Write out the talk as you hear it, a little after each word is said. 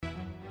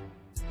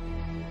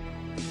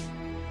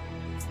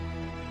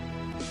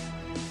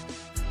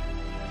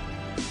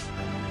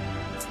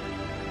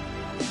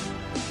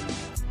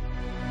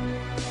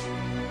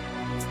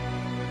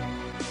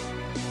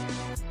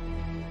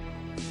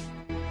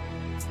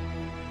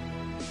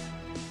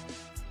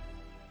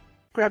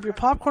Grab your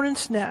popcorn and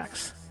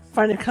snacks.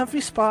 Find a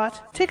comfy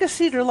spot, take a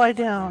seat or lie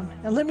down,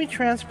 and let me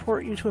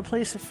transport you to a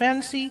place of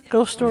fantasy,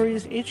 ghost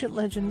stories, ancient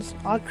legends,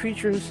 odd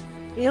creatures,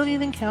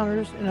 alien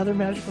encounters, and other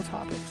magical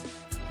topics.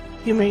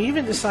 You may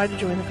even decide to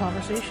join the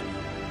conversation.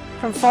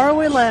 From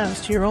faraway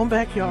lands to your own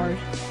backyard,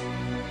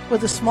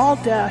 with a small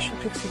dash of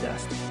pixie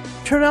dust.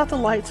 Turn out the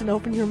lights and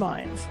open your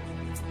minds.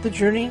 The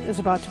journey is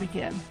about to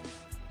begin.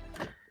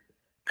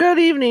 Good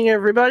evening,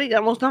 everybody. I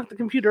almost knocked the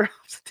computer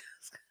off the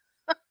desk.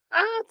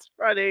 It's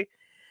Friday.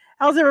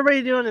 How's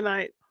everybody doing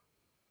tonight?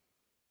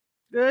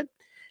 Good?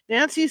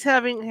 Nancy's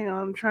having, hang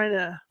on, I'm trying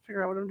to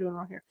figure out what I'm doing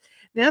wrong here.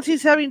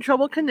 Nancy's having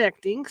trouble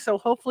connecting, so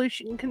hopefully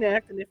she can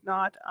connect, and if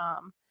not,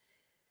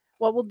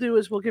 what we'll do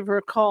is we'll give her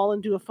a call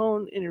and do a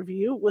phone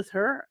interview with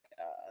her.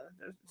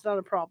 It's not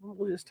a problem.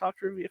 We'll just talk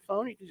to her via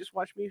phone. You can just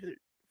watch me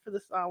for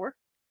this hour.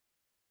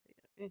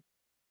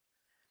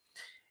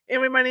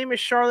 Anyway, my name is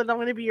Charlotte. I'm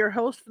going to be your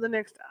host for the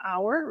next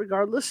hour,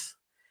 regardless.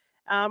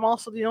 I'm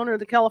also the owner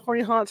of the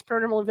California Haunts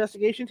Paranormal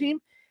Investigation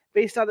Team,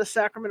 based out of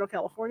Sacramento,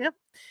 California.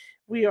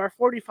 We are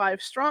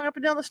 45 strong up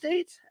and down the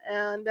state,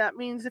 and that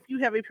means if you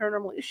have a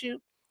paranormal issue,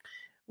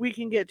 we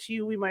can get to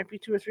you. We might be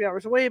 2 or 3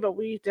 hours away, but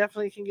we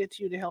definitely can get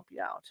to you to help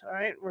you out. All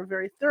right? We're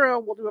very thorough.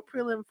 We'll do a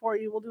prelim for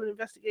you. We'll do an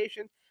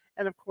investigation,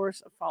 and of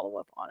course, a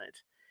follow-up on it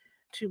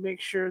to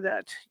make sure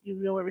that you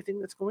know everything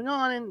that's going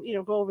on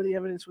and, go over the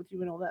evidence with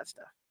you and all that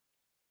stuff.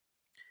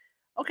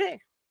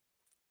 Okay.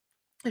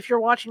 If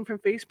you're watching from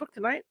Facebook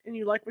tonight and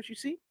you like what you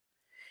see,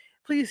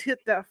 please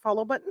hit that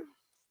follow button.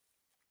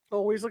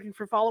 Always looking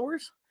for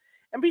followers.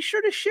 And be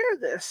sure to share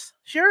this.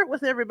 Share it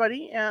with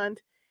everybody. And,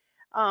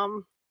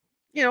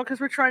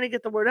 because we're trying to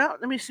get the word out.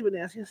 Let me see what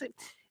Nancy has to say.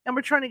 And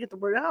we're trying to get the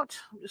word out.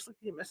 I'm just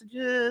looking at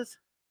messages.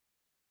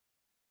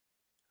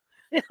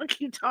 I'll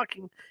keep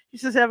talking. She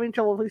says, having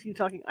trouble, please keep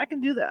talking. I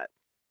can do that.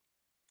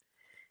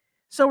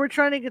 So we're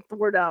trying to get the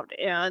word out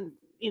and,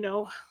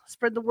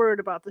 spread the word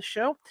about the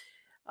show.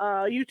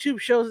 YouTube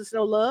shows us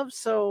no love.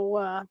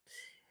 So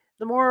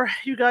the more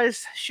you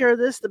guys share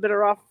this, the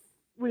better off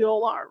we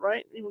all are,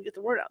 right? And we get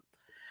the word out.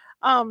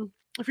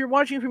 If you're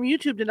watching from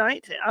YouTube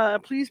tonight,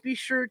 please be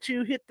sure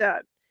to hit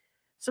that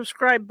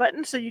subscribe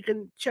button so you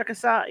can check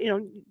us out,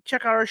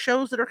 check out our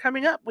shows that are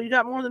coming up. We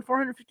got more than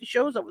 450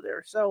 shows over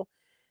there. So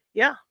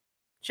yeah,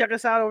 check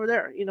us out over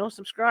there,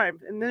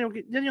 subscribe. And then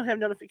you'll have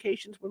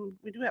notifications when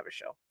we do have a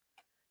show.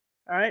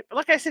 All right. But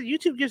like I said,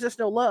 YouTube gives us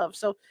no love.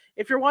 So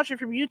if you're watching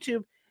from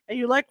YouTube and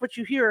you like what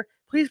you hear,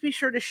 please be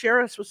sure to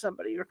share us with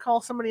somebody or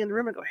call somebody in the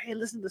room and go, hey,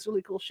 listen to this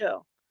really cool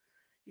show.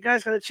 You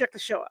guys got to check the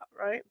show out,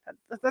 right?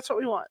 That's what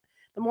we want.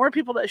 The more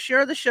people that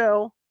share the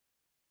show,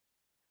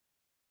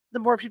 the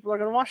more people are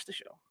going to watch the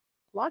show.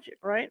 Logic,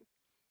 right?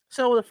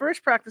 So the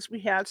first practice we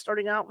had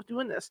starting out with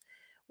doing this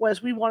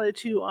was we wanted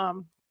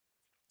to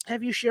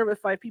have you share with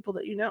 5 people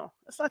that you know.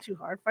 That's not too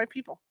hard. 5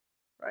 people,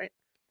 right?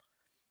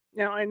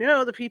 Now, I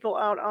know the people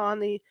out on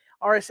the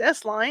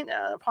RSS line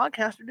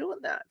podcast are doing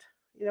that.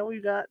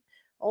 We've got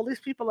all these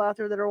people out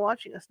there that are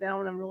watching us now,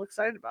 and I'm real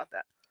excited about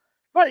that.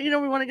 But, we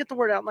want to get the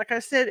word out. And like I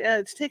said,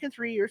 it's taken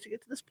 3 years to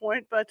get to this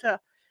point, but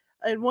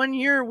in 1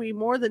 year, we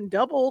more than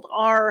doubled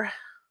our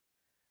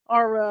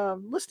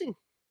listing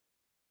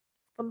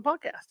from the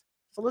podcast.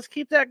 So let's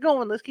keep that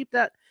going. Let's keep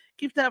that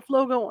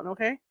flow going,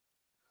 okay?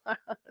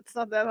 It's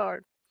not that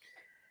hard.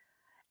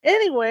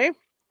 Anyway,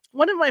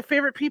 one of my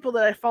favorite people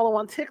that I follow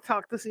on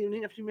TikTok this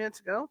evening, a few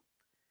minutes ago,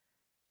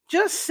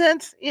 just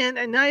sent in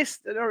a nice,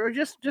 or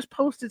just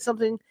posted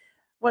something,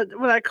 what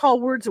I call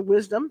words of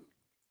wisdom.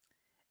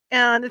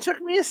 And it took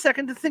me a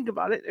second to think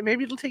about it, and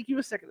maybe it'll take you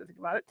a second to think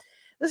about it.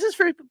 This is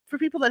for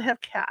people that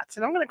have cats,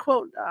 and I'm going to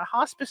quote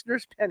Hospice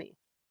Nurse Penny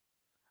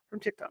from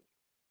TikTok.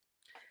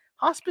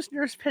 Hospice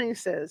Nurse Penny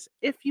says,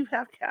 if you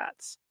have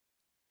cats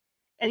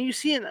and you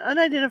see an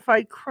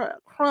unidentified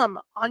crumb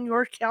on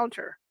your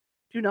counter,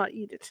 do not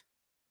eat it.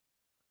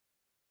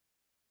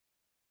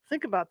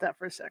 Think about that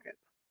for a second.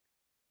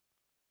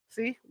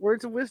 See?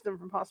 Words of wisdom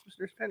from Hospice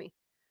Nurse Penny.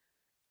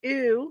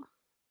 Ew.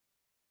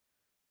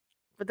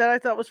 But that I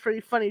thought was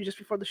pretty funny just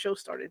before the show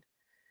started.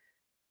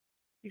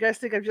 You guys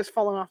think I've just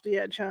fallen off the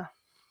edge, huh?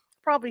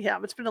 Probably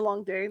have. It's been a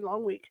long day,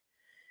 long week.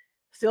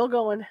 Still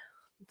going.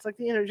 It's like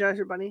the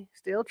Energizer Bunny.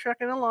 Still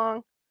trekking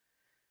along.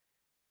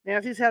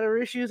 Nancy's had her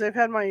issues. I've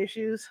had my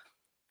issues.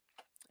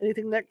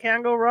 Anything that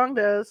can go wrong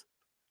does.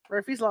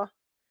 Murphy's Law.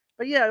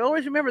 But yeah,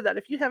 always remember that.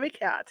 If you have a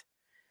cat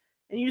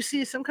and you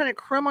see some kind of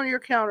crumb on your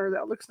counter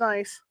that looks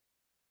nice,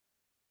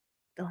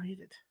 don't eat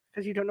it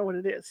because you don't know what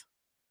it is.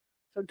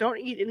 So don't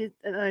eat any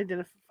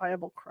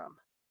unidentifiable crumb.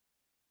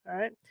 All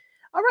right?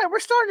 All right, we're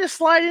starting to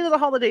slide into the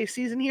holiday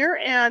season here,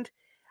 and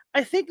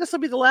I think this will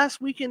be the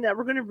last weekend that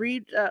we're going to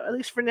read, at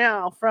least for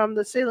now, from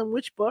the Salem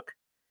Witch book.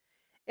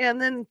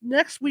 And then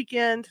next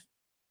weekend,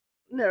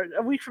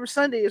 a week from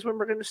Sunday, is when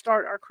we're going to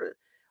start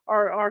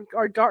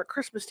our Dark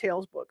Christmas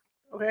Tales book.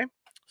 Okay?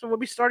 So we'll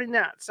be starting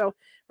that. So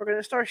we're going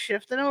to start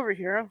shifting over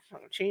here.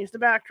 Change the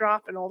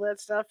backdrop and all that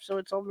stuff so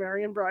it's all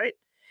merry and bright.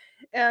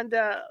 And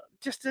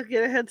just to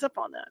get a heads up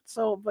on that.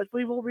 So, but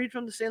we will read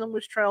from the Salem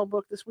Witch Trial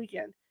book this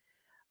weekend.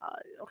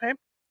 Okay?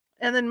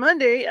 And then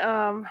Monday,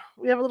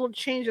 we have a little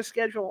change of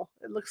schedule,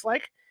 it looks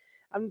like.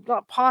 I'm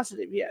not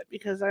positive yet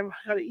because I've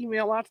got to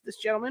email out to this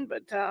gentleman,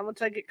 but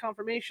once I get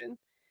confirmation,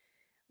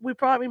 we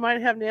probably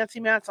might have Nancy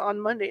Matz on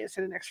Monday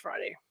instead of next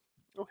Friday.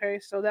 Okay,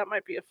 so that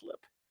might be a flip.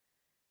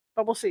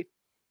 But we'll see.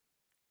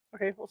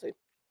 Okay, we'll see.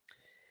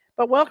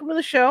 But welcome to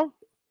the show.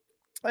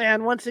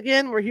 And once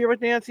again, we're here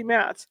with Nancy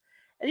Matz.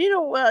 And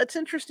it's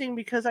interesting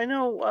because I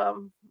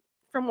know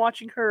from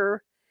watching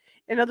her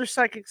and other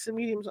psychics and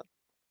mediums,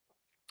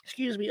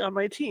 on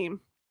my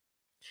team,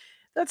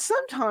 that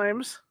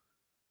sometimes,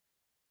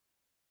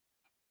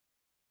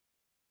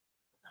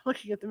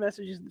 looking at the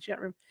messages in the chat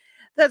room,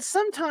 that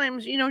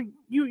sometimes,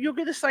 you'll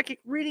get a psychic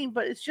reading,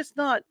 but it's just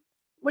not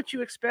what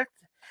you expect.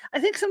 I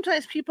think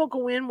sometimes people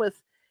go in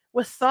with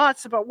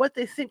thoughts about what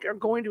they think are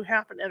going to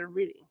happen at a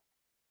reading.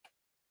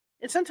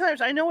 And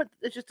sometimes I know it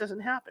just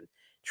doesn't happen.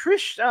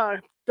 Trish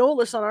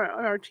Dolis on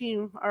our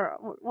team,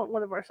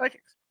 one of our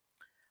psychics,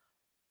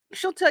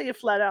 she'll tell you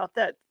flat out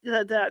that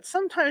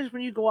sometimes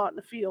when you go out in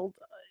the field,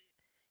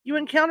 you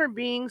encounter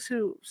beings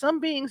some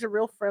beings are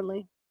real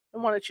friendly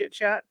and want to chit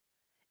chat,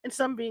 and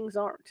some beings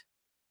aren't.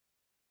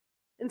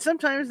 And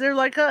sometimes they're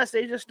like us;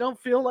 they just don't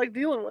feel like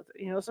dealing with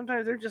it.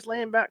 Sometimes they're just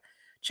laying back,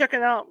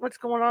 checking out what's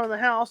going on in the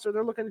house, or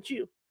they're looking at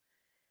you.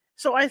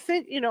 So I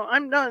think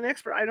I'm not an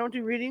expert. I don't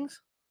do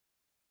readings.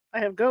 I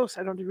have ghosts.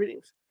 I don't do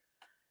readings.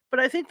 But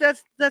I think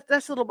that's a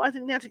little. I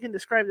think Nancy can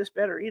describe this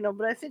better,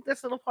 But I think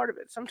that's a little part of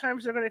it.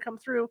 Sometimes they're going to come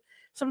through.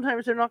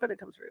 Sometimes they're not going to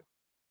come through.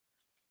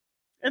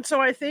 And so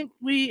I think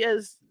we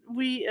as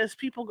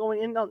people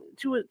going in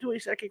to a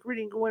psychic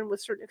reading go in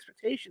with certain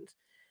expectations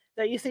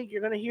that you think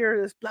you're going to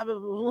hear this blah blah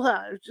blah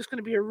blah. It's just going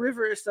to be a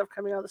river of stuff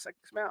coming out of the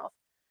psychic's mouth,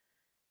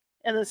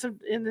 and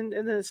then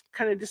it's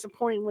kind of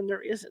disappointing when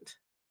there isn't.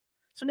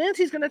 So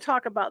Nancy's going to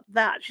talk about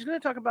that. She's going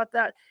to talk about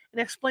that and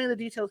explain the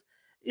details.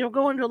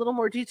 Go into a little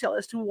more detail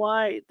as to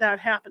why that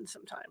happens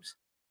sometimes.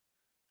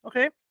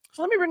 Okay?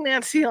 So let me bring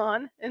Nancy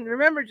on. And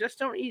remember, just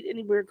don't eat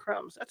any weird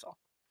crumbs. That's all.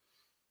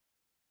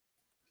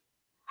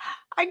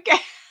 I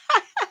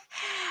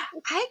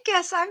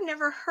guess I've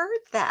never heard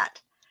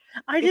that.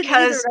 I didn't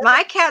because either.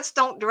 My cats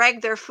don't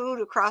drag their food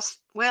across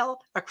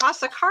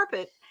the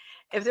carpet.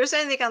 If there's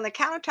anything on the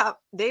countertop,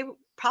 they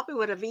probably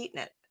would have eaten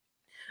it.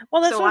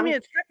 Well, that's what I mean.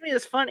 It struck me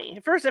as funny.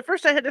 At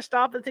first I had to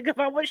stop and think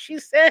about what she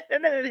said,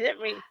 and then it hit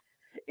me.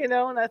 And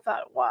I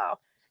thought, wow.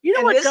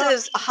 This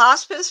is a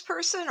hospice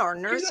person or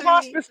nursery? She's a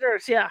hospice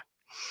nurse, yeah.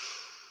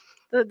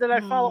 That I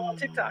follow on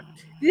TikTok.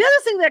 The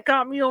other thing that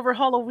got me over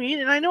Halloween,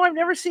 and I know I've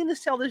never seen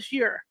this till this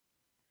year,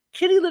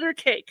 kitty litter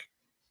cake.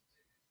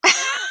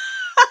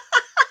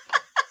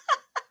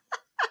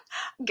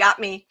 Got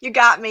me. You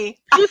got me.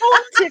 People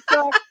on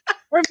TikTok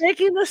were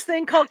making this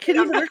thing called kitty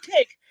litter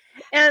cake.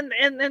 And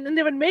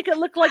they would make it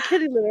look like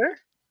kitty litter,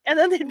 and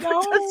then they'd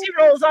put Tootsie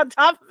Rolls on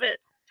top of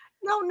it.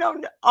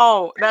 No.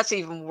 Oh, that's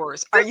even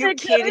worse. Are you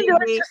kidding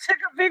me? Just take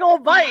a big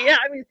old bite. Yeah,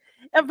 I mean,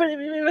 but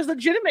it was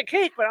legitimate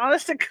cake, but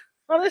honest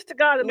to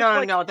God,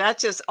 no, that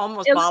just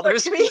almost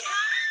bothers me.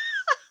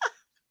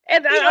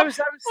 And I was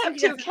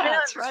thinking, two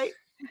cats, right?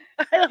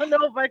 I don't know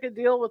if I could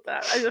deal with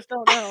that. I just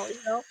don't know,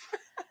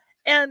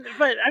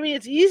 But I mean,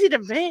 it's easy to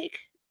make.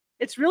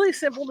 It's really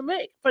simple to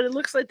make, but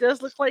it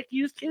does look like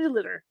used kitty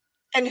litter.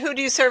 And who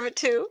do you serve it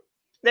to?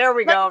 There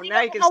we go.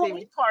 Now you can see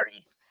me.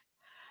 Party.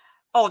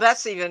 Oh,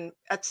 that's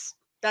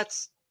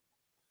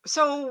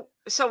so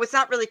it's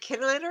not really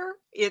kitty litter.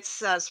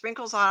 It's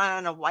sprinkles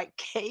on a white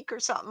cake or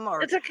something,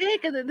 or it's a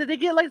cake, and then they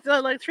get like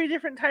 3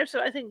 different types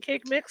of, I think,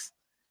 cake mix.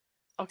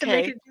 Okay. To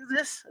make it do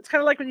this. It's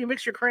kind of like when you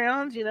mix your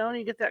crayons, and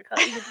you get that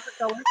color. You get the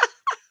color.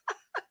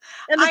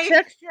 And the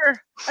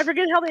texture, I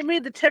forget how they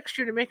made the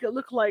texture to make it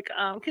look like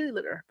kitty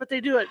litter, but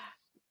they do it.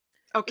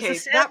 Okay,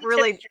 that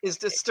really is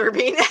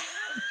disturbing.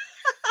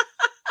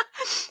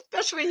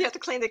 Especially when you have to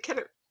clean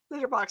the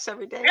litter box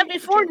every day. And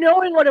before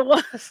knowing what it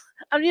was,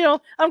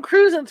 I'm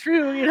cruising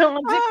through,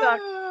 on TikTok,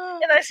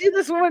 and I see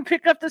this woman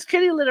pick up this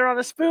kitty litter on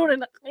a spoon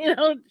and,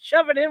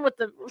 shove it in with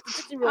the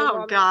Tootsie Rolls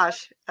on. Oh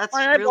gosh, that's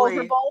my eyeballs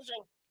are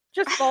bulging,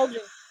 just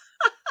bulging.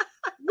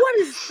 What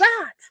is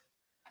that?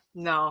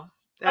 No.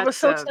 I was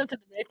so tempted to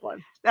make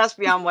one. That's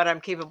beyond what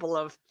I'm capable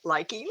of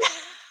liking.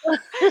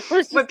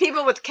 But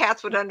people with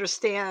cats would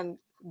understand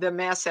the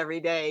mess every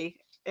day.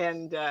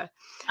 And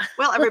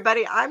well,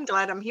 everybody, I'm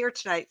glad I'm here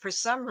tonight. For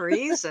some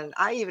reason,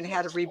 I even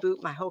had to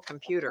reboot my whole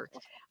computer.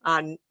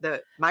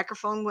 The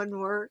microphone wouldn't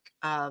work.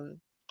 The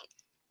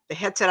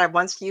headset I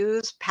once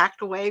used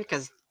packed away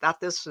because I thought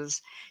this was,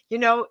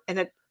 in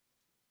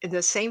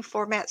the same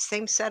format,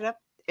 same setup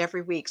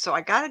every week. So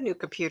I got a new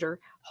computer.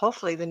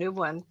 Hopefully the new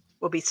one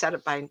will be set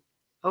up by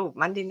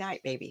Monday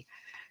night, maybe.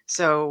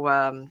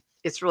 So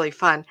it's really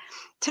fun.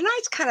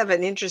 Tonight's kind of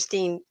an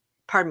interesting,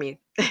 pardon me.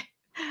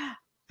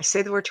 I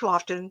say the word too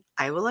often.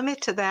 I will admit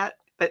to that,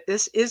 but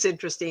this is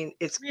interesting.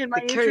 It's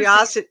the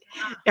curiosity.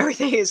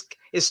 Everything is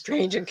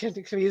strange and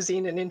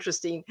confusing and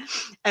interesting.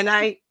 And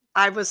I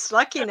was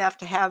lucky enough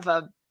to have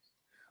I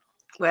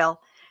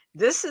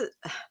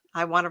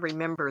want to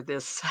remember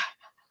this.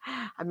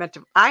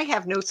 I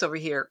have notes over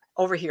here,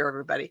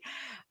 everybody,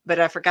 but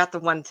I forgot the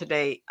one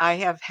today. I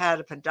have had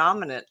a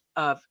predominant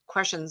of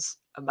questions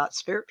about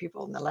spirit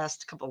people in the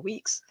last couple of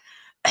weeks.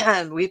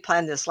 We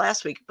planned this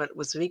last week, but it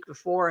was the week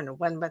before and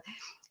one month.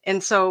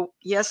 And so,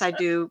 yes, I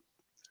do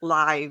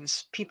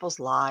people's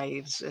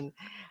lives and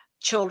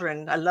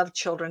children. I love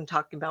children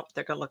talking about what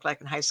they're going to look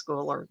like in high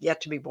school or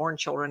yet to be born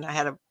children. I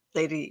had a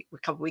lady a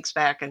couple weeks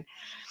back and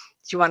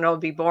she wanted to know to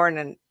be born.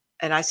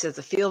 And I said,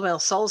 the female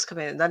souls come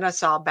in. And then I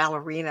saw a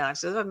ballerina. I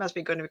said, oh, it must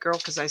be going to be a girl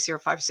because I see her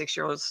 5 6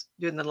 year olds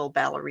doing the little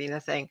ballerina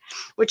thing,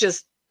 which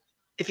is,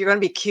 if you're going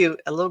to be cute,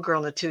 a little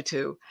girl in a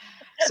tutu.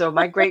 So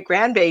my great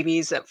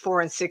grandbabies at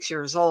 4 and 6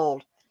 years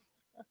old,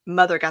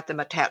 mother got them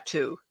a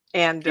tattoo.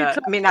 And I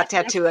mean, not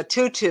tattoo, a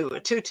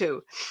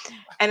tutu.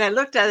 And I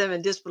looked at them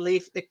in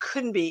disbelief. There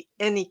couldn't be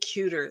any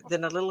cuter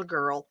than a little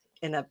girl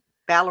in a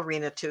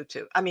ballerina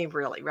tutu. I mean,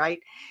 really, right?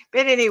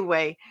 But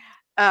anyway,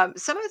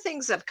 some of the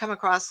things I've come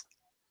across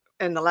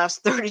in the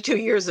last 32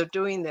 years of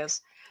doing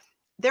this,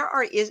 there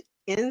are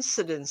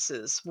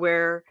incidences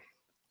where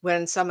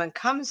when someone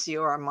comes to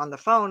you, or I'm on the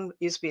phone,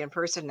 used to be in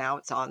person, now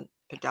it's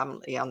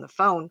predominantly on the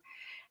phone,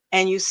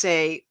 and you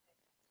say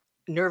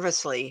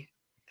nervously,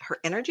 her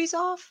energy's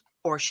off,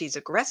 or she's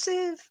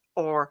aggressive,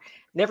 or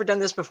never done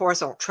this before,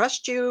 so I don't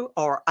trust you,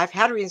 or I've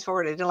had readings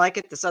for it, I didn't like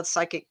it, this other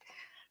psychic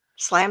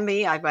slammed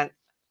me. I went,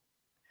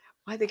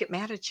 why'd they get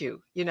mad at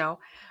you?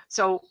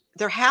 So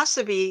there has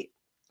to be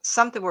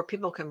something where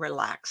people can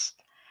relax.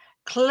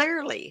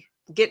 Clearly,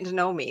 getting to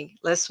know me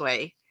this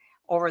way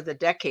over the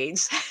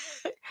decades,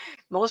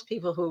 most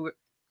people who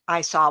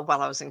I saw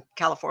while I was in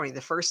California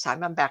the first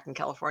time, I'm back in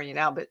California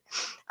now, but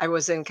I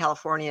was in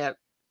California,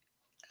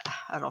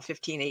 I don't know,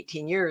 15,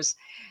 18 years,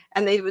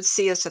 and they would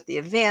see us at the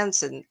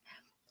events and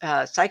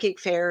psychic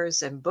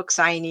fairs and book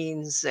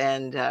signings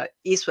and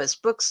East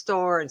West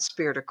Bookstore and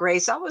Spirit of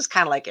Grace. I was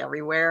kind of like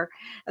everywhere.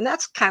 And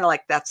that's kind of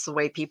like, that's the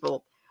way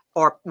people,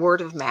 or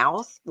word of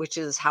mouth, which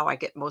is how I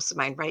get most of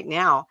mine right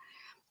now.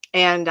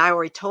 And I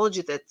already told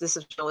you that this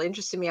is really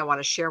interesting to me. I want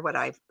to share what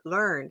I've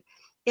learned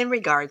in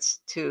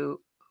regards to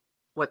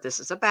what this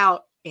is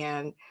about.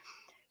 And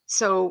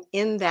so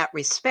in that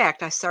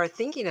respect, I started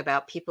thinking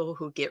about people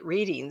who get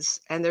readings,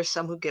 and there's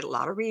some who get a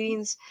lot of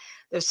readings.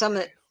 There's some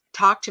that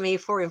talk to me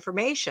for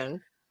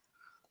information,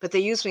 but they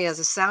use me as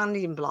a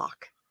sounding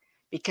block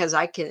because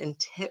I can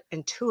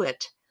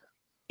intuit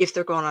if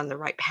they're going on the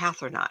right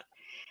path or not.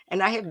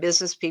 And I have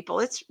business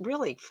people. It's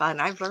really fun.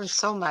 I've learned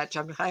so much.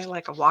 I'm kind of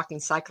like a walking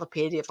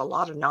encyclopedia of a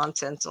lot of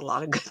nonsense, a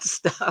lot of good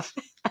stuff.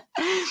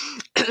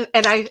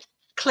 And I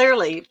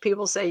clearly,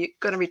 people say you're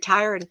going to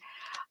retire. And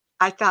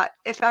I thought,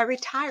 if I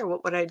retire,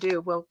 what would I do?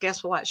 Well,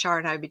 guess what? Shar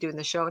and I would be doing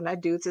the show, and I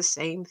do the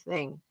same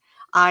thing.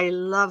 I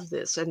love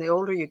this. And the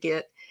older you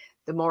get,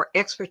 the more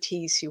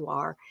expertise you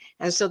are.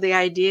 And so the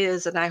idea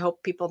is, and I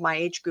hope people my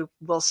age group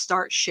will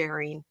start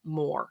sharing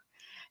more.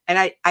 And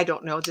I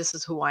don't know, this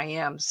is who I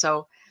am.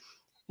 So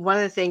one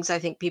of the things I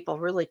think people are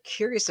really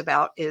curious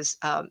about is,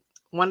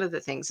 one of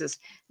the things is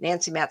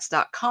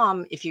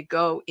nancymatz.com. If you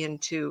go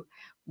into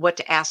what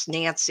to ask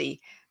Nancy,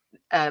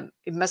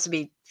 it must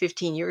be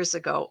 15 years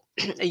ago,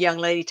 a young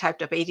lady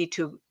typed up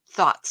 82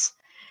 thoughts.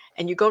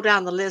 And you go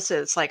down the list,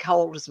 and it's like, how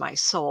old is my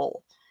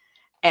soul?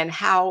 And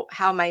how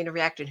am I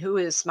interacting? Who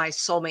is my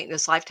soulmate in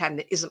this lifetime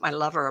that isn't my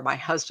lover or my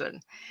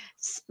husband?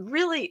 It's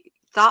really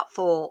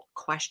thoughtful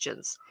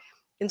questions.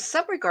 In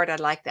some regard, I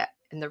like that.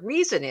 And the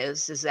reason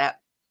is that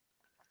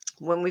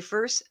when we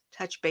first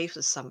touch base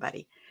with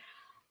somebody,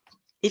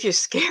 if you're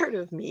scared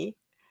of me,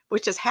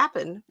 which has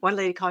happened, one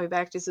lady called me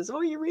back and says,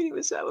 oh, your reading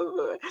was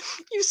so,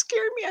 you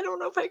scared me. I don't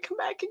know if I come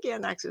back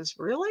again. I says,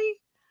 really?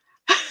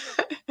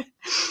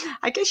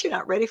 I guess you're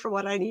not ready for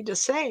what I need to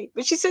say.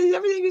 But she said,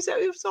 everything you said,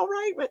 it was all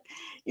right. But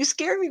you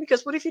scared me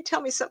because what if you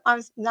tell me something I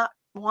was not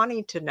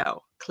wanting to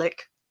know?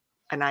 Click,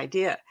 an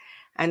idea.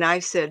 And I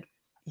said,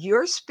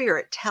 your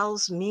spirit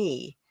tells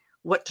me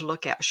what to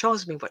look at,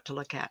 shows me what to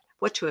look at,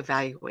 what to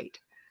evaluate.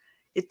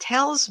 It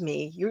tells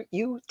me,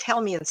 you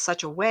tell me in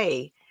such a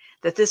way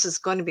that this is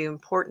going to be an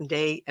important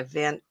day,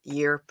 event,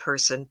 year,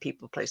 person,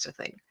 people, place, or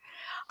thing.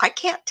 I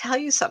can't tell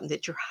you something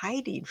that you're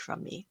hiding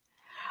from me.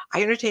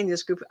 I entertained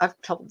this group. I've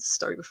told this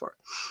story before.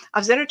 I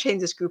was entertaining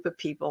this group of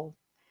people,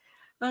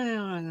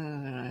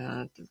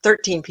 13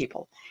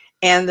 people.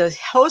 And the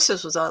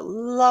hostess was a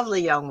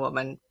lovely young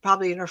woman,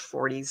 probably in her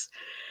 40s.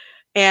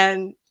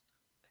 And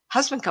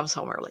husband comes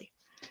home early.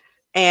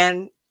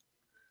 And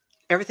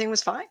everything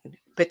was fine.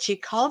 But she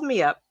called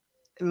me up.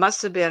 It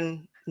must have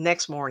been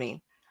next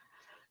morning.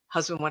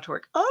 Husband went to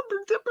work. And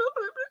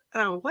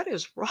I go, what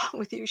is wrong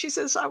with you? She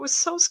says, I was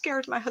so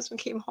scared my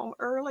husband came home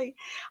early.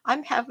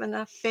 I'm having an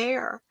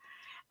affair.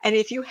 And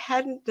if you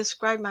hadn't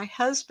described my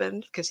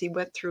husband, because he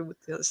went through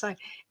the other side,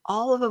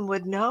 all of them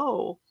would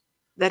know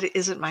that it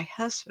isn't my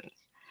husband.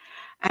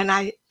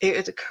 And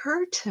it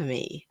occurred to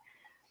me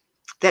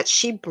that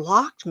she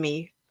blocked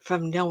me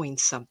from knowing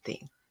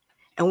something.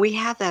 And we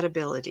have that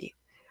ability.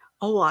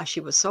 Oh, wow,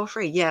 she was so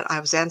afraid. Yet I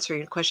was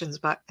answering questions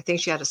about, I think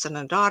she had a son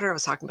and a daughter. I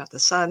was talking about the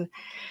son.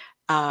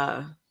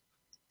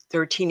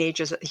 there were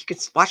teenagers. You could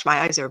watch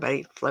my eyes,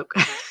 everybody. Float.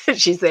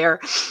 She's there.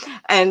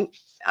 And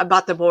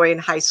about the boy in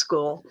high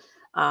school.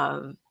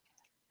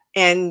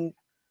 And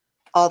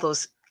all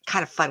those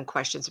kind of fun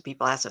questions that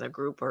people ask in a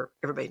group or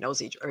everybody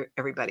knows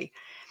everybody.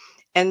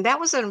 And that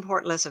was an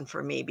important lesson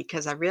for me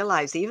because I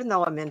realized even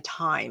though I'm in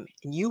time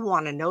and you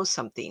want to know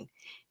something,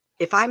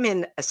 if I'm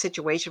in a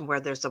situation where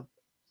there's a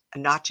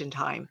notch in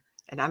time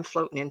and I'm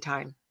floating in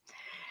time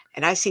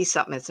and I see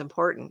something that's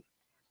important,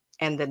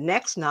 and the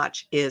next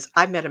notch is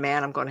I met a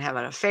man, I'm going to have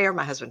an affair.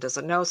 My husband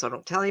doesn't know, so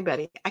don't tell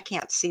anybody. I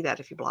can't see that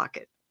if you block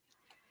it.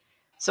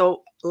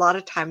 So a lot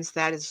of times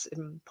that is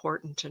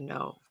important to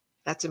know.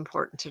 That's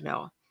important to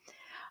know.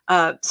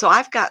 So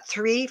I've got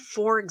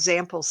 4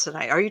 examples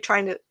tonight. Are you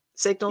trying to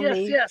signal Yes,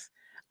 me? yes.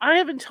 I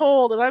have been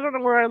told, and I don't know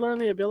where I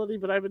learned the ability,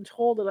 but I've been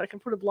told that I can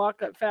put a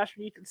block up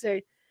faster. You can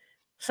say,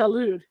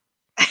 "Salud."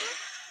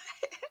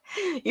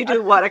 You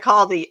do what I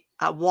call the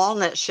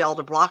walnut shell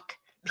to block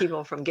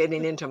people from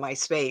getting into my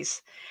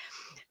space.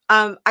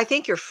 I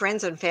think your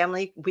friends and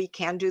family, we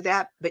can do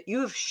that, but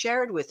you have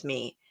shared with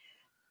me,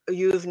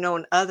 you've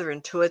known other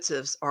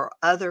intuitives or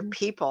other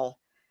people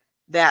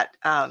that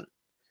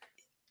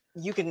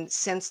you can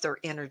sense their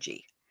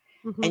energy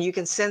Mm-hmm. and you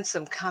can sense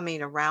them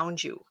coming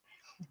around you.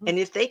 Mm-hmm. And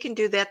if they can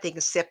do that, they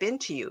can step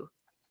into you,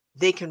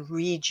 they can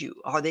read you,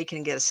 or they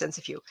can get a sense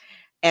of you.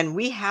 And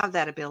we have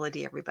that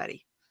ability,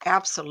 everybody.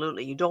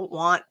 Absolutely. You don't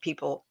want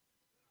people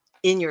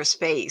in your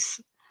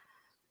space.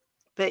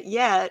 But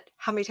yet,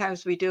 how many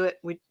times we do it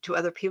to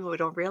other people, we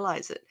don't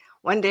realize it.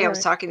 One day I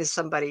was talking to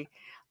somebody,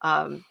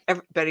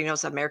 everybody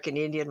knows I'm American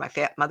Indian. My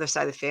mother's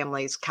side of the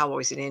family is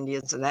cowboys and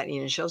Indians, and that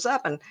Indian shows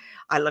up, and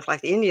I look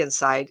like the Indian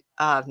side.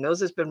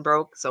 Nose has been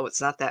broke, so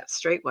it's not that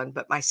straight one,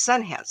 but my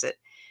son has it.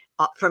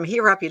 From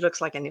here up, he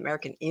looks like an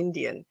American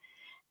Indian.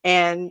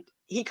 And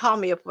he called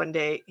me up one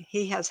day.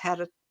 He has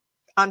had an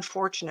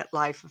unfortunate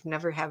life of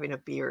never having a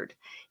beard.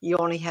 He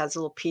only has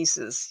little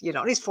pieces, you know,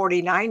 and he's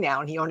 49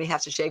 now and he only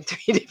has to shave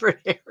 3 different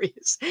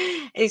areas.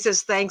 And he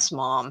says, "Thanks,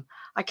 Mom.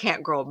 I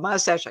can't grow a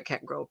mustache. I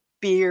can't grow a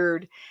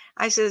beard."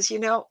 I says, you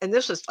know, and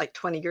this was like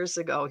 20 years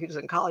ago. He was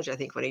in college, I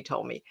think, when he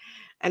told me.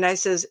 And I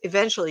says,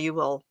 eventually you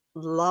will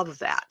love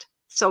that.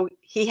 So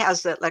he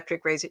has the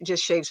electric razor,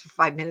 just shaves for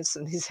 5 minutes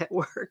and he's at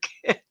work.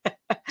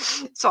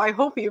 So I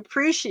hope he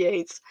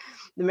appreciates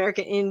the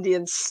American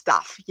Indian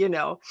stuff, you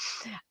know.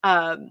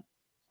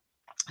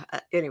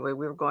 Anyway,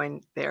 we were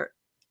going there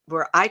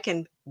where I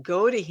can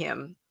go to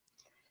him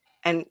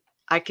and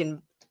I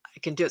can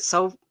do it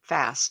so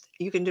fast.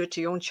 You can do it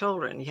to your own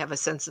children. You have a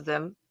sense of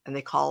them and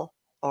they call,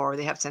 or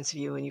they have a sense of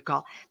you and you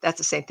call. That's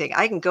the same thing.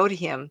 I can go to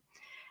him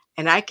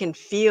and I can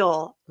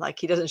feel like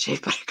he doesn't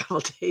shave but a couple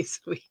of days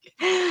a week.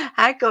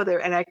 I go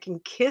there and I can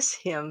kiss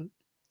him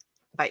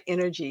by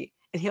energy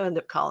and he'll end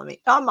up calling me,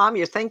 "Oh, Mom,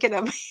 you're thinking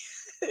of me."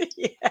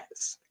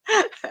 Yes.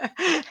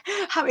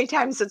 How many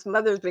times has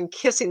mother's been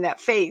kissing that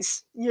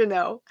face, you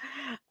know?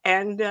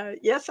 And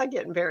yes, I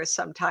get embarrassed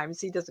sometimes.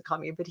 He doesn't call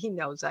me, but he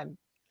knows I'm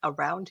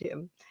around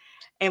him.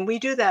 And we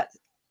do that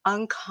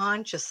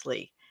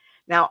unconsciously.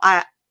 Now,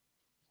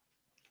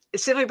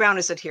 Sylvia Brown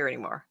isn't here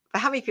anymore.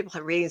 But how many people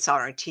have readings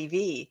on her on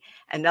TV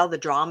and know the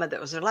drama that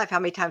was her life? How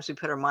many times we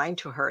put our mind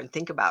to her and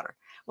think about her?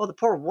 Well, the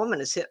poor woman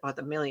is hit with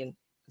a million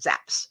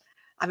zaps.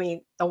 I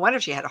mean, no wonder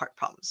she had heart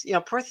problems. You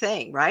know, poor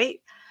thing,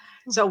 right?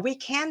 So we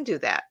can do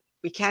that.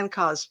 We can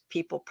cause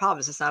people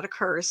problems. It's not a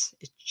curse.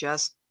 It's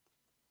just,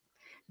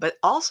 but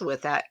also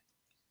with that,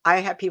 I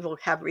have people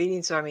have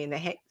readings on me and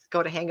they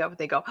go to hang up and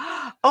they go,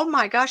 "Oh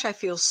my gosh, I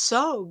feel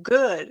so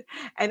good."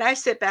 And I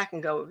sit back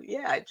and go,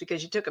 "Yeah, it's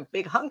because you took a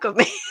big hunk of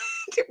me,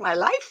 took my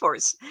life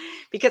force."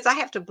 Because I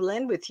have to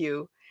blend with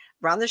you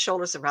around the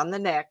shoulders, around the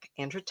neck,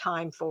 enter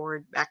time,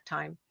 forward, back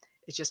time.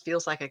 It just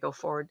feels like I go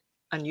forward.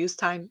 Unused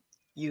time,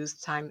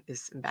 used time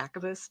is in back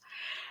of us.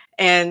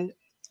 And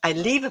I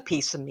leave a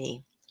piece of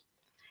me.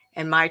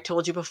 And I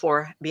told you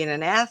before, being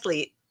an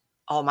athlete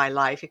all my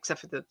life,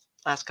 except for the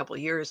last couple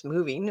of years,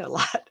 moving a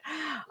lot,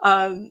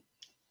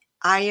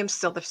 I am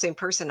still the same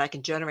person. I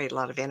can generate a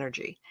lot of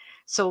energy.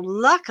 So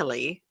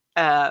luckily,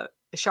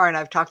 Shar and I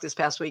have talked this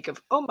past week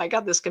of, oh my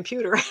God, this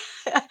computer,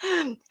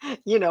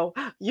 you know,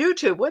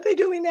 YouTube, what are they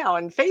doing now?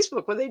 And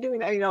Facebook, what are they doing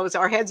now? You know,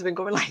 our heads have been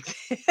going like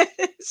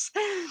this.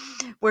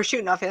 We're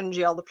shooting off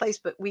energy all the place,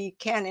 but we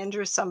can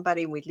injure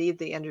somebody and we leave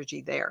the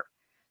energy there.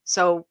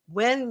 So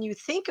when you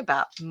think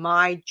about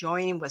my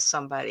joining with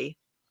somebody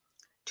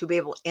to be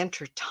able to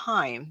enter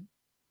time,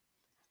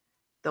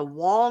 the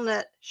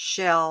walnut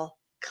shell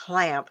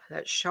clamp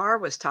that Shar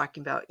was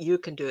talking about, you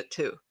can do it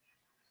too.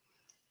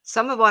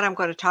 Some of what I'm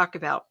going to talk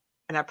about,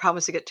 and I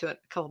promise to get to it in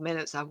a couple of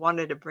minutes, I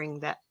wanted to bring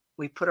that.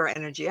 We put our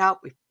energy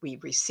out, we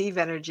receive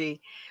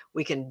energy,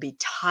 we can be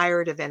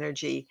tired of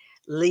energy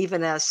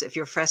leaving us. If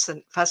you're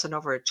fussing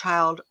over a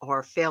child or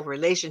a failed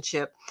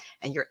relationship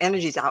and your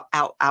energy's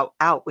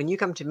out. When you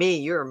come to me,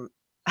 you're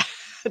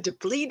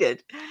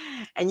depleted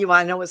and you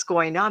want to know what's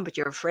going on, but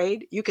you're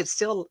afraid, you could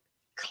still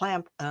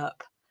clamp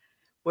up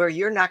where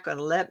you're not going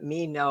to let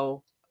me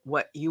know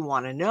what you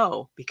want to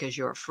know because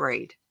you're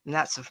afraid. And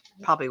that's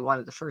probably one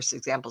of the first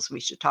examples we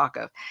should talk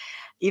of.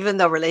 Even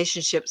though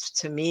relationships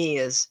to me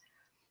is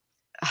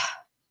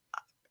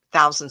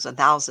thousands and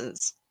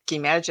thousands. Can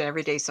you imagine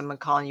every day someone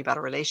calling you about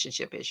a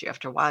relationship issue?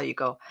 After a while, you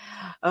go,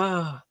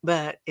 oh,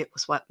 but it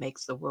was what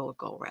makes the world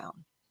go round.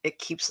 It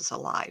keeps us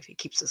alive. It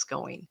keeps us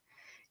going.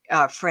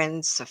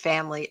 Friends,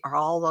 family, are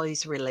all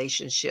these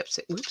relationships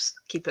that,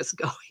 keep us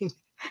going.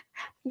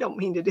 Don't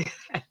mean to do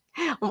that.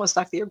 Almost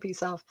knock the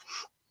earpiece off.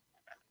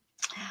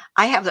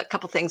 I have a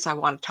couple things I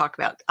want to talk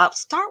about. I'll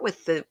start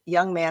with the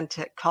young man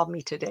called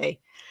me today,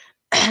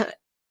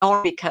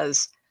 only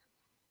because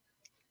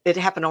it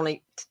happened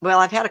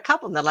I've had a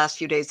couple in the last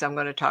few days I'm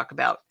going to talk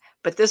about,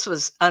 but this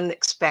was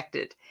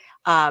unexpected.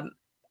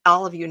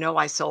 All of you know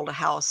I sold a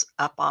house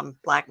up on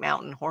Black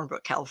Mountain,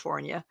 Hornbrook,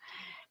 California,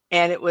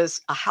 and it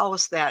was a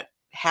house that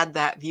had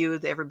that view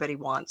that everybody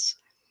wants.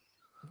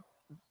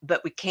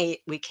 But we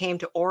came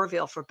to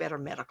Oroville for better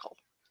medical.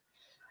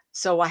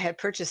 So I had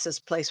purchased this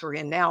place we're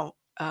in now,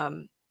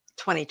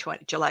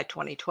 2020, July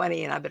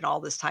 2020, and I've been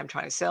all this time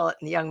trying to sell it.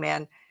 And the young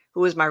man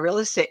who was my real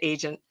estate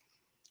agent,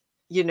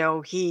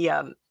 he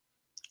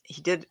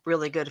did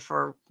really good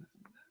for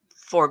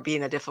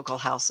being a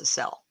difficult house to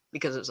sell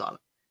because it was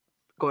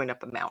going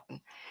up a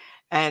mountain,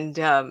 and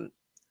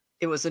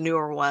it was a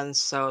newer one,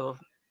 so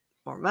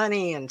more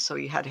money, and so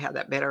you had to have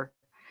that better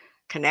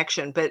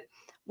connection. But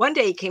one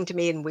day he came to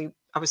me, and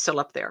I was still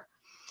up there,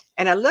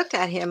 and I looked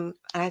at him,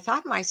 and I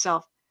thought to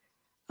myself,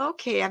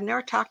 okay, I've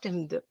never talked to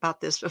him about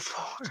this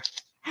before.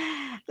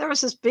 There was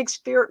this big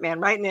spirit man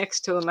right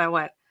next to him. I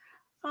went,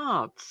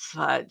 oh,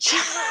 fudge.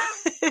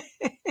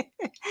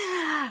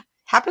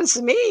 Happens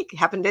to me.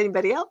 Happened to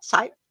anybody else.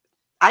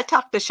 I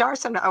talk to Shar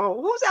sometimes. Oh,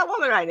 who's that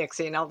woman right next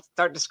to you? And I'll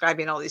start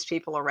describing all these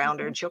people around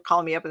her. And she'll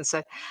call me up and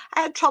say,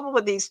 I had trouble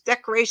with these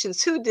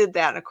decorations. Who did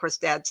that? And of course,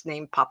 Dad's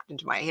name popped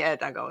into my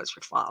head. I go, it's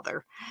your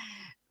father.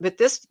 But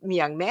this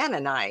young man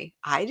and I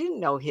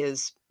didn't know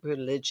his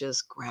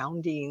religious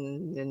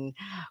grounding. And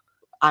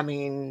I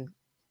mean,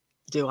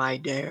 do I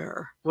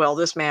dare? Well,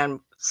 this man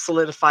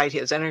solidified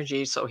his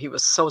energy. So he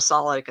was so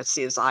solid, I could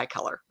see his eye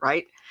color,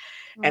 right?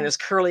 And his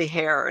curly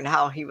hair, and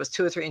how he was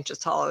 2 or 3 inches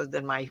taller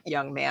than my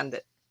young man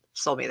that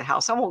sold me the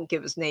house. I won't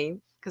give his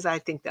name because I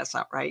think that's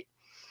not right.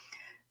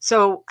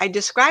 So I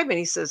describe it.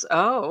 He says,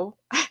 oh,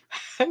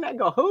 and I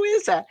go, who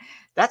is that?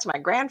 That's my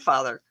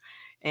grandfather.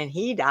 And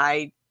he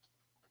died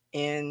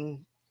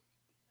in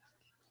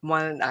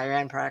one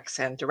Iran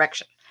Pakistan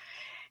direction.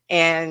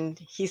 And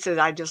he said,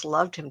 I just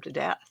loved him to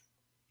death.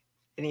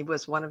 And he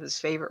was one of his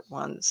favorite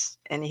ones.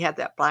 And he had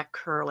that black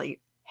curly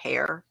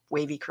hair,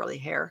 wavy curly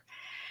hair.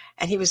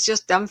 And he was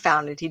just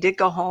dumbfounded. He did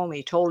go home.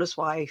 He told his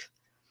wife.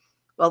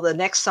 Well, the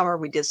next summer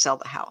we did sell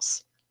the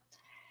house.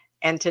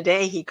 And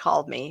today he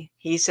called me.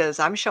 He says,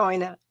 I'm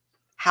showing a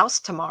house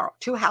tomorrow,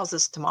 2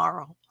 houses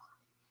tomorrow.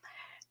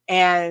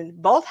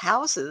 And both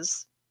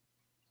houses,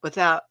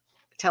 without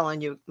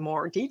telling you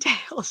more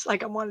details,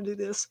 like I want to do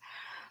this,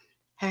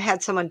 have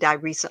had someone die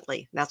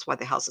recently. That's why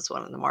the houses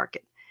went on the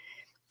market.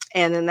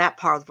 And in that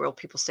part of the world,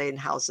 people stay in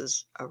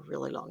houses a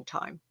really long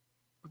time,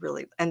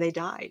 really, and they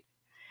died.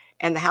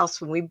 And the house,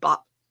 when we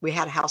bought, we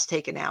had a house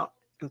taken out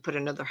and put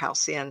another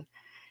house in.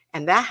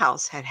 And that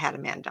house had a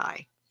man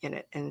die in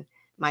it. And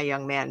my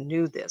young man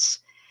knew this.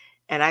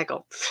 And I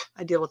go,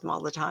 I deal with them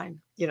all the time.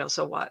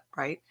 So what,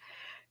 right?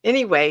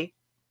 Anyway,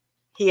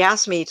 he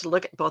asked me to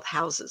look at both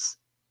houses.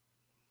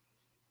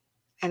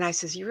 And I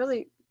says, you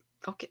really,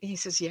 okay? He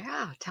says,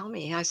 yeah, tell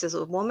me. I says,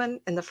 the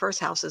woman in the first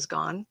house is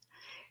gone.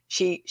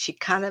 She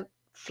kind of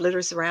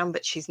flitters around,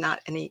 but she's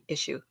not any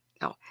issue.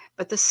 No.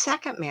 But the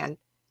second man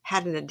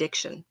had an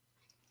addiction.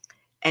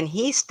 And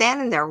he's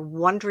standing there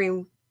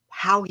wondering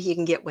how he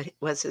can get what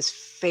was his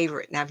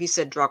favorite. Now, if you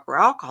said drug or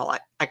alcohol,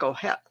 I go,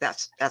 heck,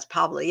 that's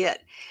probably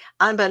it.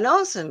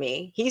 Unbeknownst to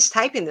me, he's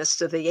typing this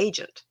to the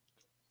agent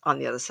on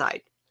the other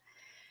side.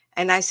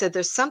 And I said,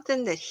 there's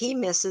something that he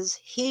misses,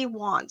 he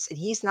wants, and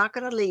he's not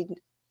going to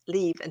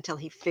leave until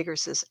he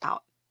figures this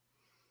out.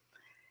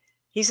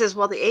 He says,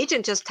 well, the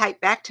agent just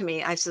typed back to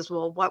me. I says,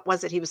 well, what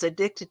was it he was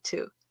addicted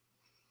to?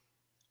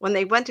 When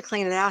they went to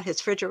clean it out, his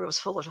refrigerator was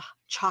full of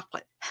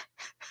chocolate.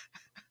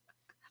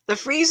 The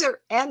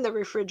freezer and the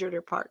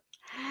refrigerator part.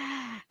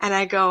 And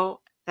I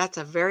go, that's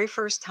the very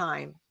first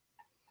time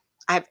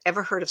I've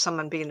ever heard of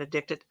someone being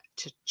addicted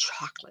to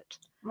chocolate.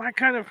 My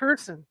kind of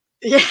person.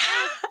 Yeah.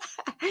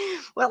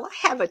 Well,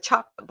 I have a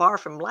chocolate bar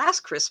from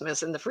last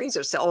Christmas in the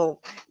freezer. So,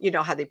 you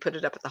know how they put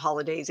it up at the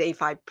holidays,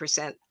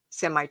 85%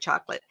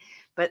 semi-chocolate,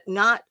 but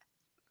not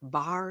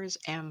bars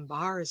and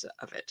bars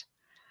of it.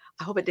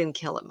 I hope it didn't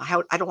kill him.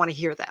 I don't want to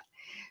hear that.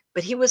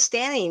 But he was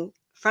standing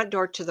front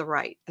door to the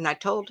right. And I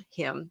told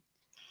him,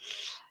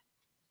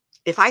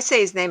 if I say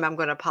his name, I'm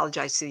going to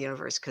apologize to the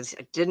universe because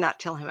I did not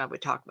tell him I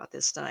would talk about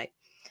this tonight.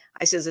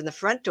 I says, in the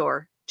front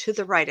door to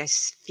the right, I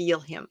feel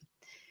him.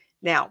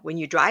 Now, when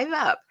you drive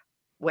up,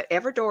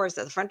 whatever door is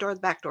at the front door or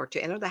the back door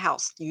to enter the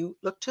house, you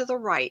look to the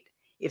right.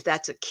 If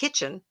that's a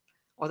kitchen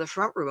or the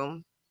front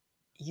room,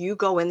 you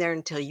go in there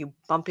until you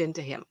bump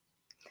into him.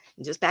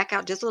 And just back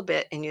out just a little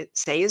bit and you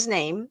say his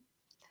name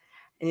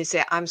and you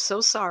say, I'm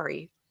so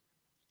sorry.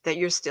 that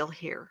you're still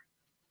here.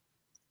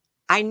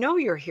 I know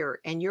you're here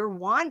and you're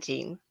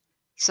wanting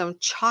some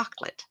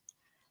chocolate.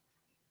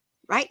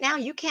 Right now,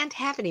 you can't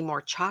have any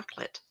more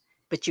chocolate,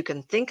 but you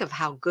can think of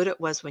how good it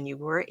was when you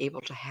were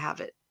able to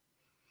have it.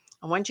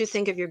 I want you to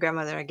think of your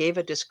grandmother. I gave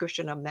a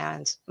description of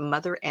man's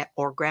mother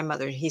or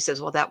grandmother. He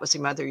says, well, that was the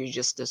mother you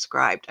just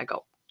described. I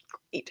go,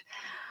 great.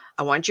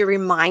 I want you to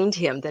remind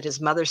him that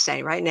his mother's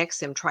standing right next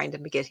to him, trying to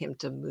get him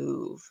to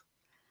move.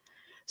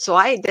 So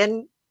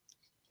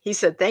he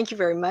said, thank you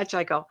very much.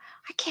 I go,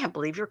 I can't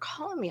believe you're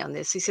calling me on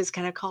this. He says,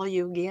 can I call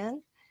you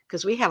again?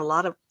 Because we have a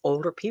lot of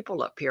older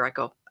people up here. I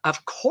go,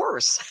 of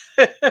course.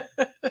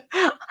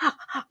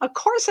 Of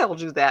course I'll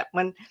do that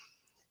when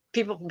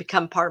people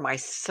become part of my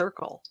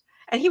circle.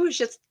 And he was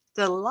just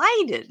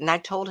delighted. And I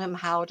told him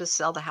how to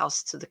sell the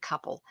house to the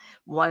couple.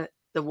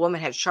 The woman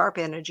had sharp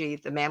energy.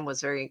 The man was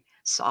very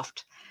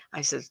soft.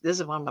 I said, this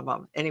is one of my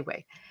mom.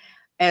 Anyway.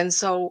 And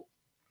so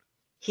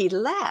he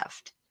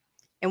left.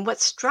 And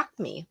what struck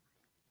me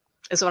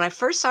is when I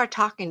first started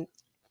talking,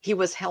 he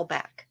was held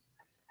back.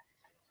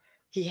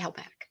 He held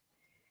back.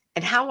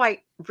 And how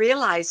I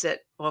realized that,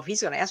 well, if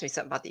he's going to ask me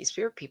something about these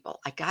spirit people,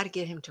 I got to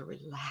get him to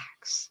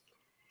relax.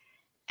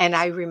 And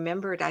I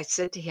remembered, I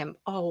said to him,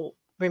 oh,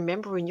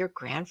 remember when your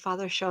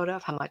grandfather showed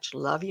up, how much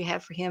love you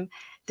had for him?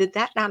 Did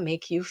that not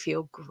make you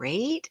feel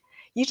great?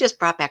 You just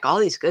brought back all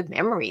these good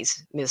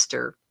memories,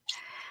 mister.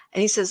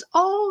 And he says,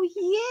 oh,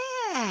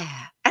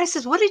 yeah. And I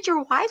said, what did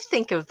your wife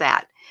think of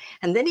that?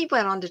 And then he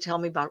went on to tell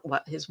me about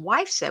what his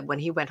wife said when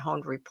he went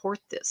home to report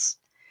this.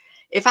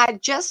 If I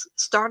had just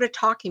started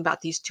talking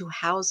about these two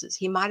houses,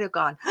 he might have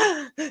gone,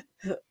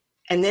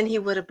 and then he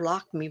would have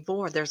blocked me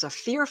more. There's a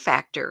fear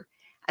factor,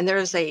 and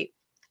there's a,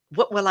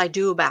 what will I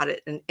do about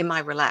it? And am I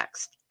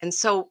relaxed? And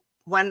so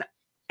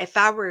if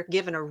I were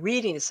given a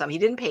reading of something, he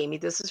didn't pay me,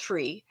 this is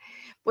free.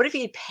 What if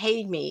he had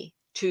paid me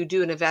to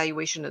do an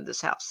evaluation of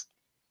this house?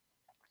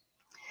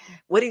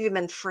 Would have you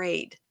been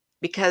afraid?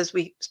 Because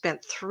we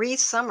spent 3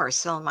 summers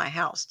selling my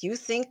house. Do you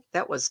think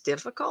that was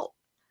difficult?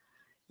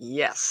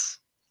 Yes,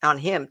 on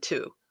him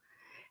too.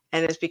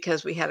 And it's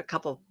because we had a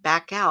couple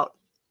back out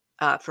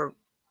for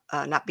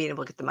not being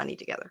able to get the money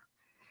together.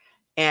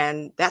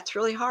 And that's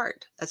really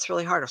hard. That's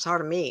really hard. It's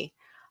hard on me.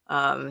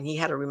 He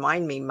had to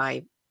remind me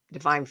my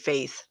divine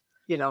faith,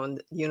 in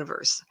the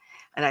universe.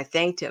 And I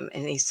thanked him.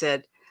 And he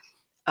said,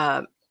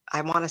 I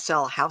want to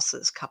sell a house to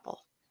this couple.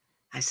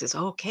 I says,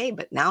 okay,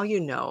 but now you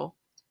know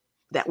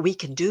that we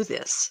can do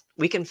this.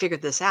 We can figure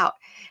this out.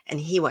 And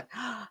he went,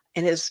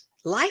 and his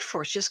life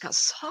force just got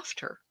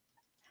softer.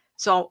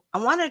 So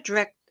I want to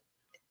direct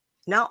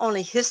not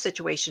only his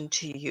situation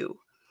to you,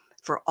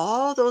 for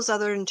all those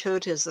other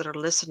intuitives that are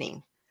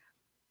listening,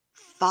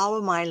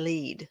 follow my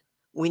lead.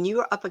 When you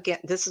are up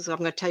against, this is what I'm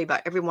going to tell you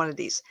about every one of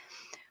these.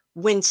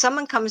 When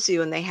someone comes to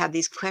you and they have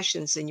these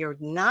questions and you're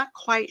not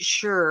quite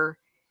sure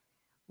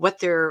what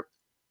their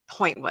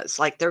point was,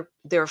 like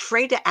they're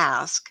afraid to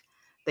ask,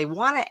 they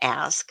want to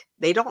ask,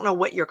 they don't know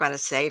what you're going to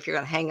say if you're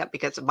going to hang up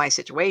because of my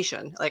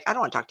situation. Like, I don't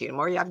want to talk to you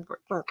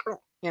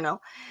anymore.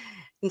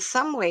 In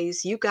some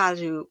ways, you got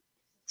to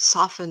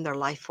soften their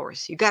life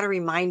force. You got to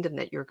remind them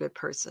that you're a good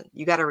person.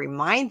 You got to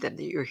remind them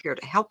that you're here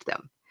to help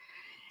them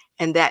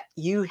and that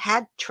you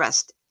had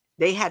trust.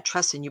 They had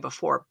trust in you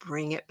before.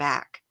 Bring it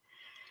back.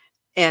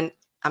 And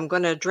I'm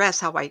going to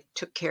address how I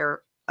took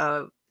care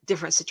of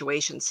different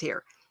situations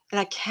here. And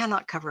I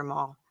cannot cover them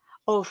all.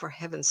 Oh, for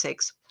heaven's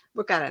sakes.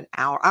 We've got an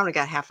hour. I only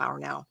got a half hour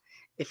now.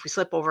 If we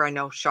slip over, I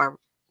know Char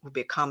will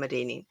be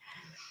accommodating.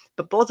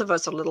 But both of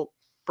us are a little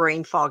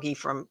brain foggy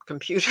from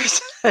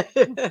computers.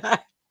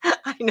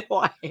 I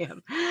know I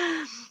am.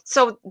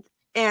 So,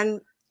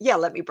 and yeah,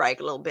 let me brag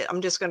a little bit.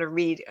 I'm just going to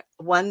read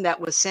one that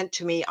was sent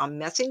to me on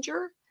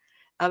Messenger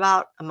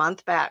about a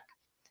month back.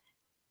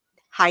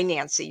 Hi,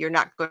 Nancy. You're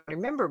not going to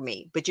remember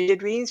me, but you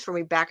did readings for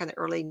me back in the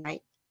early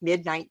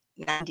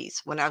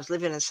mid-90s when I was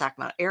living in the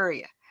Sacramento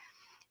area.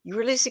 You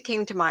really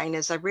came to mind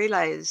as I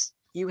realized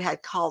you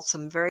had called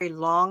some very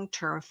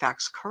long-term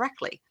facts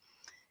correctly.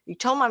 You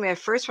told me my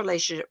first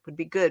relationship would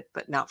be good,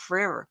 but not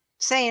forever,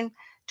 saying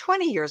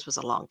 20 years was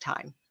a long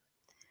time.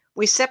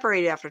 We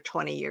separated after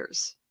 20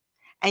 years.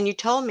 And you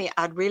told me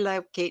I'd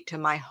relocate to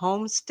my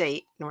home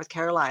state, North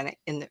Carolina,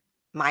 in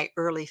my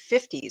early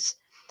 50s.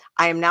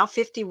 I am now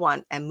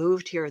 51 and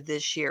moved here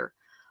this year.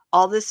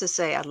 All this to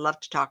say, I'd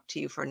love to talk to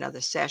you for another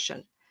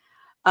session.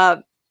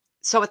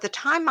 So at the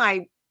time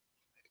I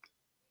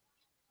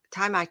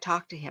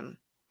talked to him,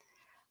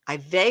 I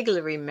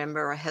vaguely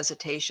remember a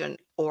hesitation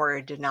or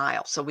a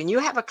denial. So when you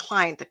have a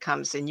client that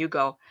comes and you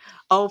go,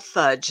 oh,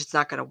 fudge, it's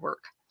not going to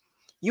work.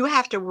 You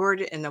have to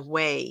word it in a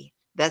way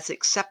that's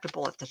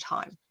acceptable at the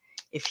time.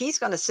 If he's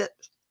going to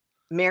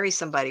marry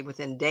somebody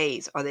within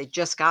days or they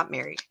just got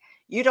married,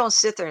 you don't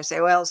sit there and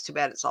say, well, it's too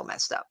bad it's all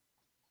messed up.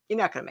 You're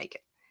not going to make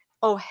it.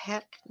 Oh,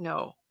 heck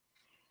no.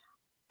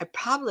 I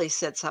probably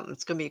said something.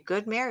 It's going to be a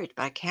good marriage,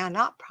 but I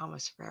cannot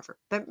promise forever.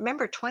 But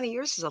remember, 20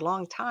 years is a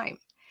long time.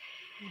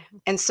 Mm-hmm.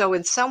 And so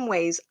in some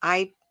ways,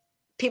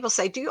 people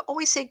say, do you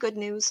always say good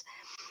news?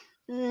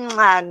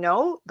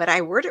 No, but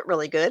I word it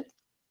really good.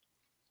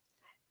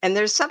 And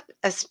there's some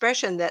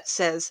expression that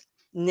says,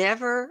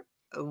 never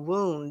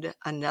wound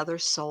another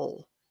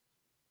soul,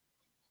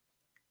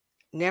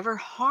 never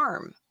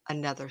harm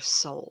another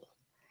soul,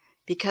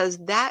 because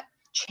that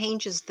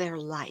changes their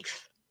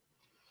life.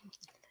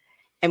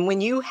 And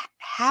when you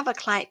have a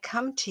client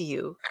come to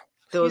you,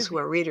 those who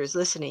are readers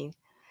listening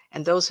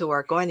and those who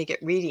are going to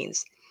get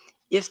readings,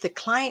 if the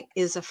client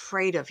is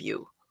afraid of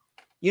you,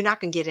 you're not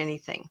going to get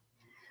anything.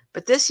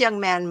 But this young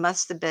man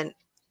must have been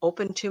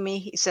open to me.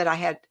 He said I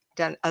had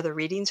done other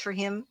readings for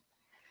him,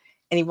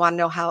 and he wanted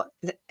to know how.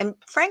 And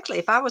frankly,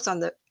 if I was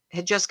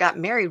had just got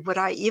married, would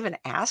I even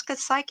ask a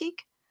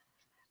psychic?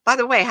 By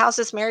the way, how's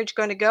this marriage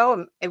going to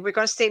go? And we're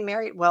going to stay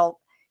married?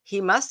 Well,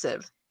 he must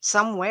have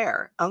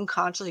somewhere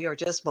unconsciously or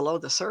just below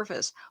the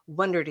surface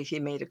wondered if he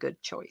made a good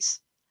choice.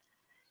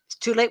 It's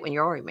too late when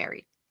you're already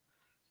married.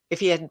 If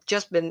he had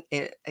just been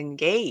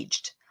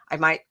engaged, I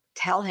might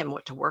tell him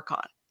what to work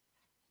on,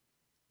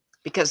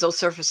 because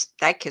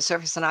that can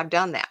surface, and I've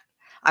done that.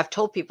 I've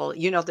told people,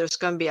 there's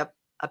going to be a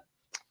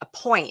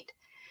point,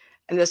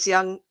 and this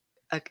young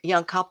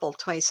couple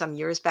 20 some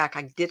years back,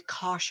 I did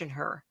caution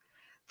her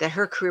that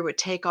her career would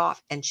take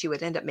off and she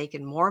would end up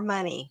making more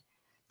money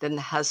than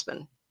the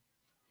husband.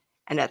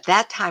 And at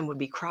that time would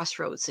be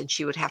crossroads, and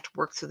she would have to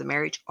work through the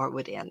marriage or it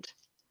would end.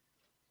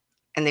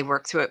 And they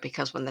worked through it,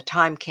 because when the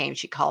time came,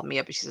 she called me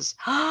up and she says,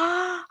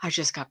 I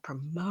just got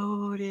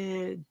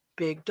promoted,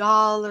 big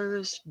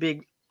dollars,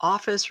 big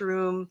office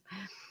room.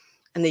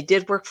 And they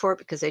did work for it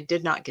because they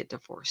did not get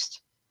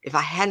divorced. If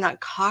I had not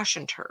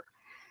cautioned her,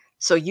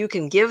 so you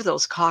can give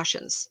those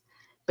cautions.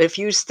 But if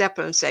you step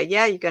up and say,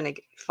 yeah, you're going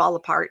to fall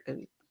apart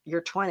and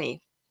you're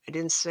 20, I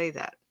didn't say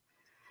that.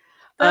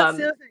 That's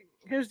the other thing.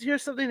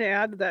 Here's something to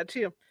add to that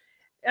too.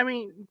 I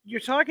mean, you're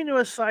talking to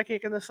a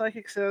psychic, and the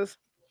psychic says,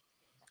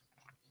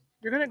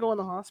 you're going to go in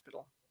the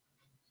hospital.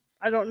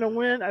 I don't know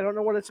when, I don't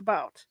know what it's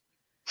about.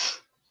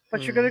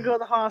 But you're going to go to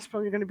the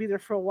hospital, you're going to be there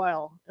for a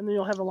while, and then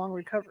you'll have a long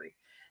recovery.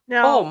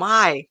 Now, oh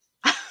my.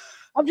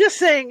 I'm just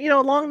saying,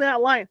 along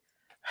that line,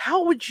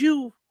 how would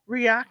you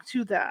react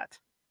to that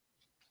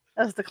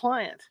as the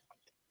client?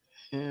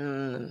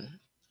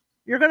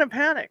 You're going to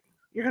panic.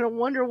 You're going to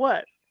wonder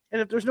what.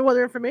 And if there's no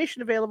other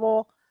information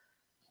available,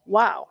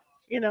 wow.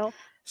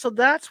 So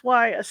that's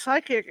why a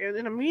psychic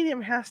and a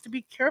medium has to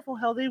be careful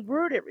how they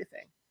word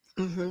everything.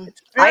 Mm-hmm.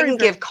 I can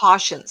give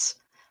cautions.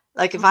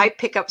 Like if I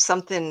pick up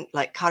something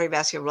like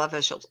cardiovascular blood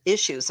vessel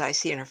issues I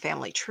see in her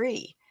family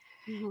tree,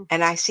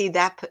 and I see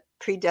that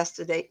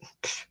predestination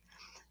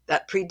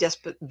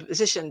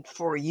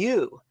for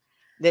you,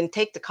 then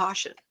take the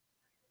caution.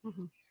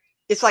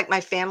 It's like my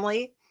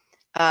family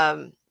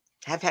have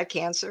had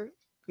cancer,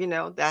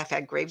 that I've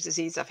had Graves'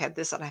 disease, I've had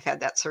this and I've had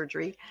that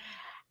surgery,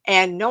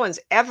 and no one's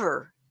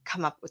ever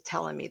come up with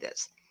telling me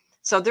this.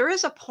 So there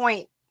is a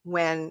point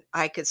when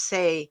I could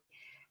say,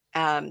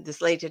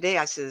 this lady today,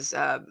 I says,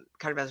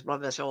 cardiovascular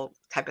blood vessel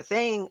type of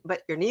thing,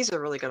 but your knees are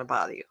really going to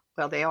bother you.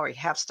 Well, they already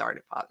have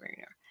started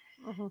bothering her.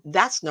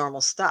 That's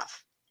normal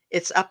stuff.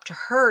 It's up to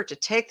her to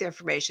take the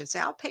information and say,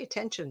 I'll pay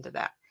attention to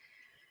that.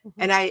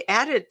 And I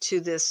added to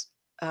this,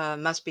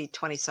 must be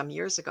 20 some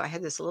years ago, I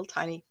had this little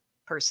tiny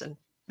person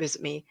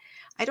visit me.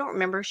 I don't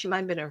remember. She might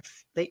have been in her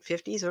late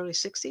 50s, early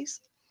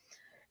 60s.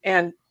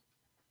 And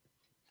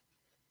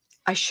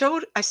I saw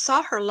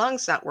her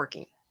lungs not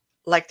working,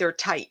 like they're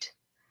tight.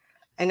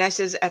 And I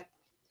says, at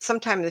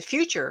some time in the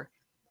future,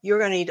 you're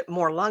going to need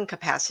more lung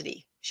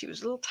capacity. She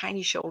was little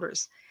tiny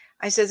shoulders.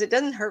 I says, it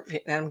doesn't hurt.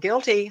 And I'm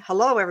guilty.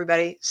 Hello,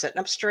 everybody. Sitting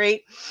up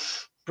straight,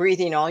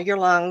 breathing all your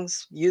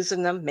lungs,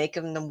 using them,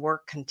 making them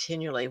work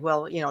continually.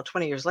 Well,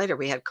 20 years later,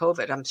 we had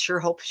COVID. I'm sure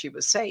hope she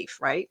was safe,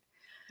 right?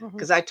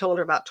 Because I told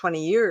her about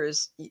 20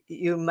 years,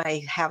 you may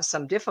have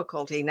some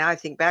difficulty. Now I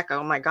think back,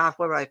 oh my God,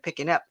 what am I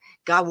picking up?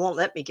 God won't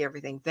let me get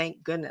everything.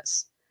 Thank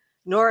goodness.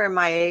 Nor am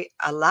I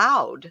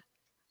allowed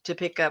to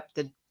pick up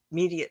the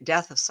immediate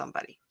death of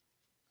somebody.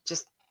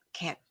 Just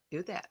can't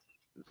do that.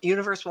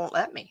 Universe won't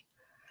let me.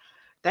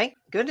 Thank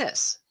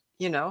goodness.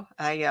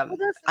 I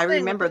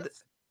remember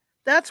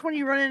that's when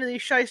you run into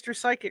these shyster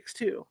psychics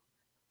too.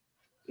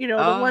 The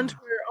ones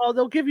where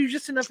they'll give you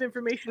just enough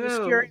information to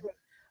scare you.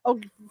 Oh,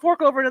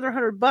 fork over another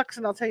 $100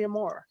 and I'll tell you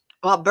more.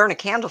 Well, I'll burn a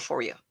candle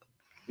for you.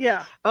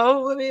 Yeah.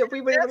 Oh,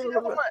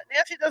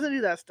 Nancy doesn't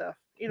do that stuff.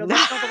 That's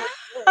not the way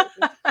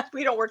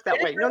we don't work that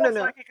way. No.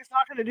 Psychic is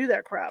not going to do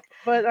that crap.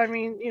 But I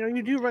mean,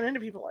 you do run into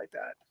people like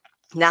that.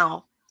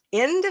 Now,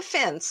 in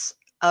defense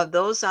of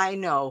those I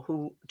know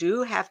who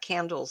do have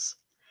candles,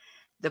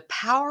 the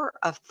power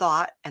of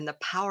thought and the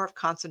power of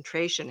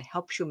concentration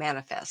helps you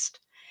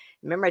manifest.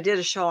 Remember, I did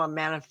a show on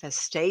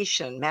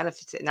manifestation,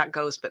 not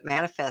ghost, but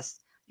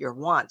manifest your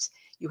wants.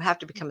 You have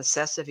to become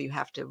obsessive. You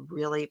have to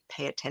really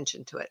pay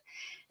attention to it.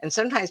 And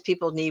sometimes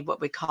people need what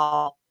we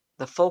call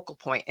the focal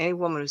point. Any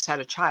woman who's had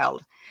a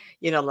child,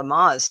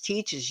 Lamaze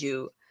teaches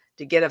you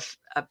to get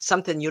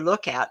something you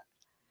look at,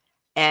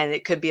 and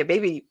it could be a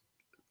baby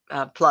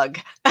plug,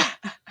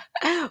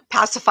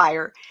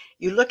 pacifier.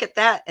 You look at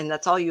that, and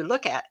that's all you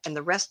look at, and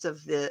the rest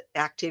of the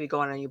activity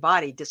going on in your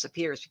body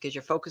disappears because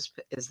your focus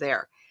is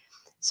there.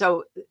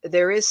 So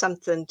there is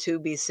something to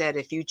be said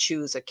if you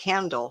choose a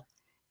candle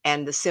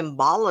and the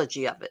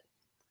symbology of it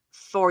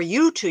for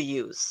you to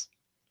use.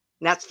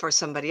 And that's for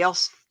somebody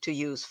else to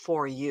use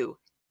for you.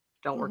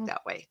 Don't work Mhm.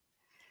 that way.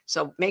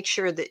 So make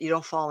sure that you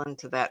don't fall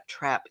into that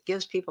trap. It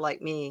gives people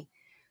like me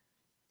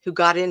who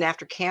got in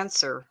after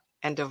cancer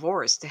and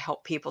divorce to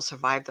help people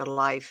survive their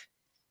life.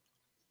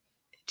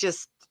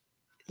 Just,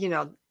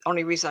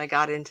 only reason I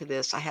got into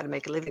this, I had to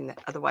make a living.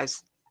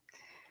 Otherwise,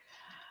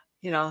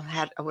 I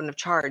wouldn't have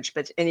charged.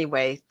 But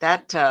anyway,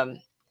 that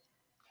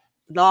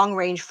long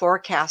range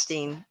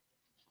forecasting,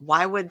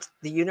 why would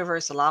the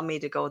universe allow me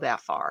to go that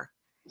far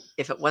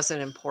if it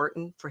wasn't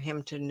important for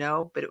him to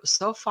know? But it was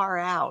so far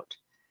out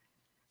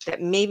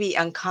that maybe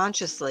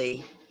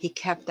unconsciously he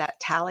kept that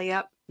tally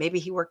up. Maybe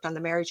he worked on the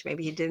marriage.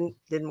 Maybe he didn't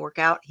work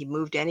out. He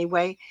moved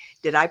anyway.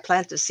 Did I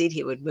plant the seed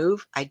he would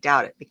move? I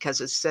doubt it, because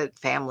it said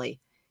family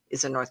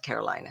is in North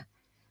Carolina.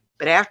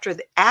 But after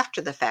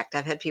the fact,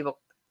 I've had people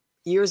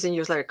years and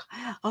years later,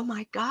 oh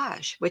my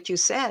gosh, what you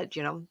said,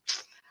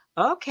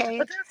 okay.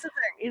 But that's the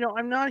thing,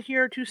 I'm not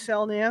here to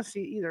sell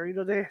Nancy either.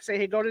 They say,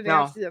 hey, go to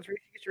No. Nancy, that's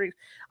 360 Degrees.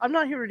 I'm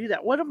not here to do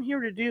that. What I'm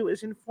here to do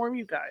is inform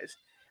you guys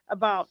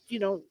about,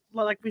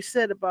 like we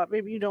said, about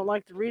maybe you don't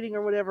like the reading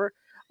or whatever,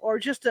 or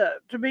just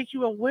to make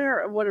you aware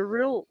of what a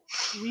real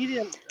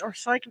medium or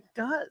psychic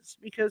does,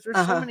 because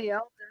there's so many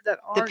out there that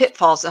The aren't.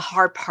 pitfalls, the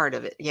hard part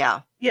of it,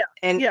 yeah. Yeah,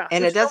 And yeah. it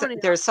There's so doesn't.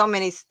 many There's so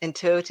many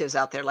intuitives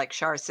out there, like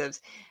Shar says.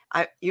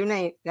 You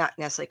may not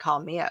necessarily call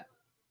me up.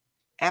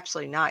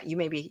 Absolutely not. You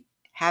may be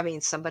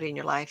having somebody in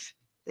your life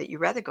that you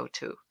rather go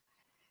to,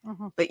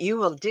 but you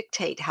will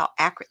dictate how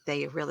accurate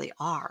they really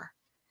are.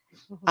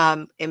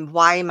 And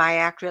why am I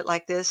accurate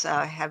like this?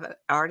 I have an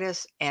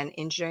artist and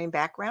engineering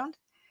background,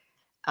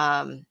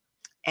 and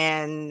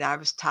I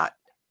was taught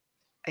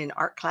in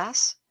art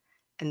class,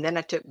 and then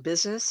I took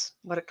business.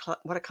 What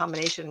a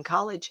combination in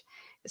college.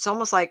 It's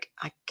almost like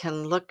I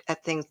can look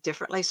at things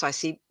differently, so I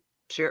see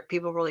spirit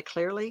people really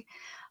clearly.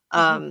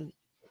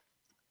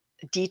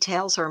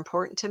 Details are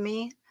important to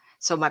me,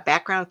 so my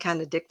background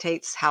kind of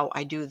dictates how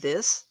I do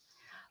this.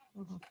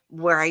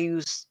 Where I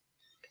use,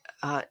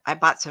 I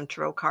bought some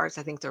tarot cards.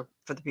 I think they're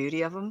for the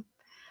beauty of them.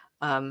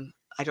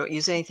 I don't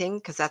use anything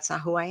because that's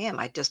not who I am.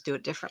 I just do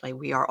it differently.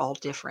 We are all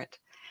different.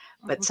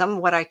 But some of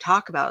what I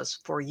talk about is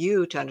for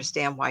you to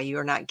understand why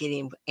you're not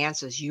getting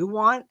answers you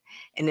want.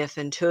 And if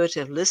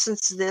intuitive listens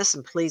to this,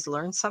 and please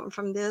learn something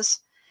from this,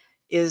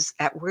 is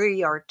that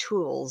we are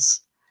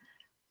tools.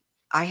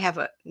 I have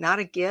not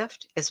a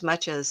gift as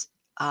much as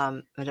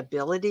an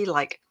ability.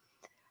 Like,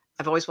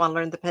 I've always wanted to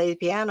learn to play the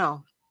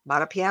piano.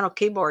 Bought a piano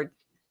keyboard.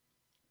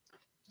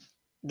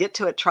 Get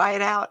to it, try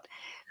it out.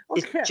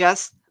 Okay. It's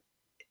just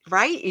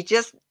right. You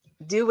just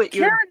do what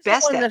you're Karen's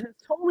best the one at. that has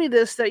told me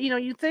this, that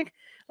you think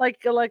like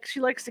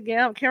she likes to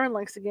gamble. Karen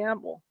likes to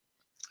gamble.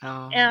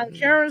 And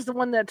Karen's the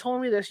one that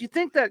told me this. You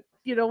think that,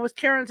 with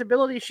Karen's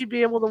ability, she'd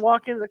be able to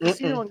walk into the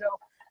casino and go,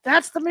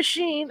 that's the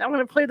machine. I'm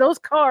going to play those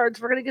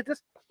cards. We're going to get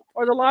this,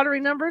 or the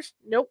lottery numbers.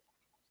 Nope.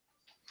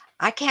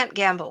 I can't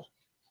gamble.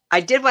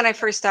 I did when I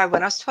first started.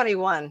 When I was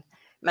 21,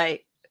 my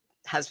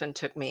husband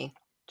took me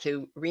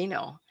to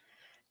Reno.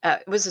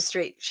 It was a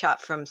straight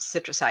shot from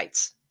Citrus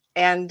Heights.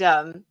 And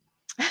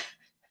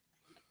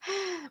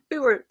we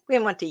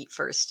went to eat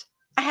first.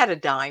 I had a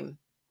dime.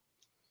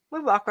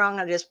 We walk around,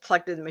 I just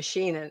plugged in the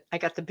machine and I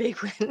got the big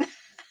win.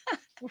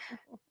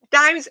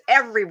 Dimes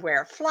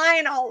everywhere,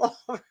 flying all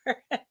over.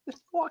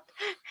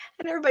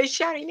 And everybody's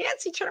shouting,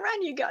 Nancy, turn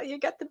around, you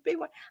got the big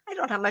one. I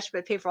don't know how much, but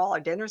I pay for all our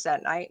dinners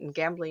that night and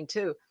gambling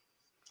too.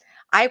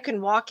 I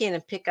can walk in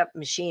and pick up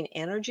machine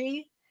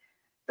energy.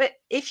 But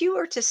if you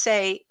were to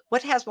say,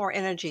 what has more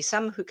energy,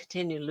 someone who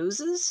continue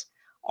loses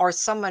or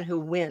someone who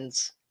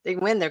wins? They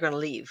win, they're going to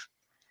leave.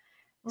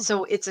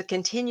 So it's a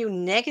continued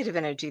negative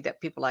energy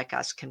that people like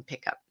us can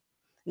pick up.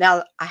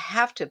 Now, I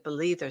have to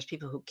believe there's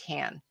people who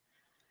can.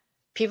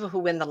 People who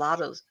win the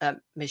lottos,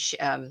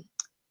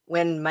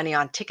 win money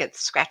on tickets,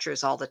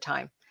 scratchers all the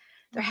time.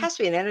 There has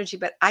to be an energy,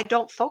 but I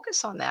don't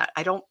focus on that.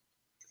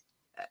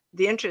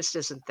 The interest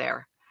isn't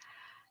there.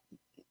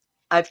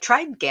 I've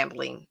tried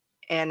gambling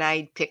and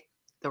I picked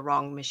the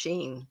wrong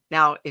machine.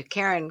 Now, if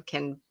Karen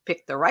can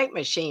pick the right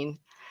machine,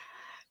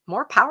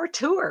 more power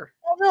to her.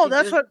 Oh no,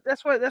 that's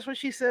what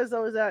she says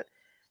though, is that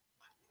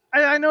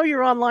I know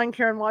you're online,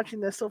 Karen, watching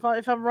this. So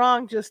if I'm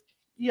wrong, just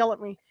yell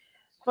at me.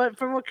 But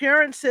from what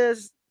Karen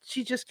says,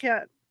 she just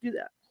can't do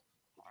that.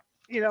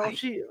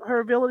 Her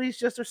abilities,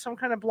 just there's some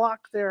kind of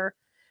block there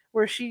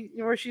where she's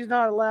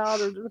not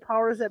allowed, or the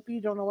powers that be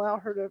don't allow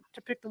her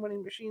to pick the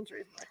winning machines or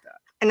anything like that.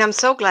 And I'm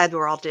so glad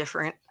we're all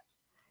different.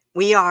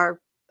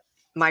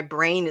 My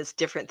brain is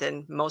different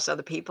than most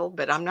other people,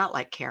 but I'm not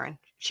like Karen.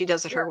 She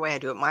does it her way, I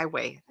do it my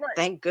way. Right.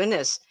 Thank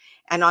goodness.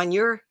 And on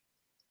your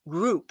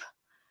group,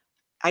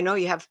 I know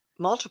you have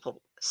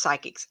multiple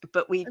psychics,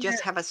 but we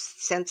just have a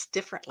sense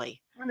differently.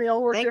 And they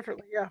all work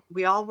differently, yeah.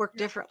 We all work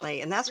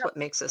differently, and that's what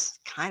makes us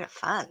kind of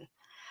fun.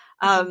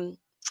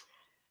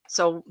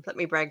 So let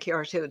me brag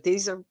here too.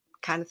 These are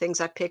kind of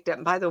things I picked up.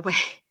 And by the way,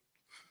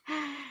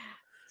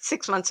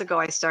 6 months ago,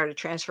 I started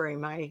transferring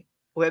my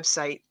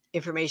website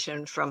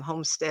information from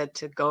Homestead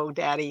to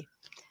GoDaddy.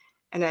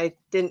 And I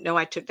didn't know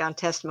I took down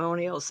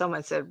testimonials.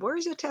 Someone said,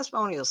 "Where's your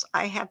testimonials?"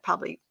 I had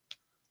probably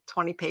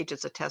 20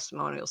 pages of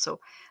testimonials. So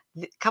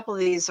a couple of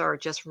these are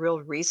just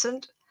real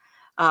recent.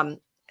 Um,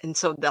 and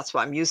so that's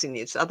why I'm using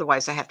these.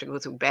 Otherwise, I have to go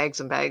through bags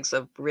and bags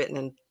of written,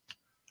 and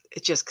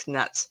it's just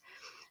nuts.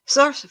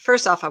 So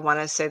first off, I want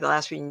to say the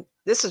last reading,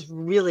 this is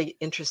really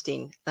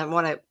interesting. I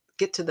want to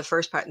get to the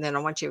first part, and then I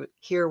want you to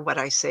hear what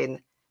I say a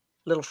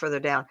little further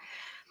down.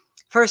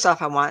 First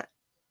off, I want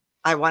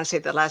to say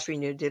the last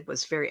reading you did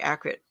was very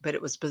accurate, but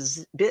it was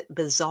a bit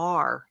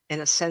bizarre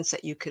in a sense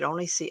that you could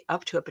only see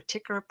up to a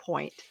particular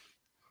point,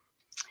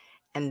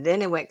 and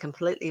then it went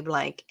completely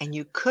blank, and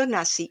you could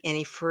not see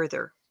any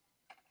further.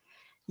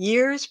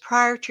 Years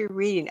prior to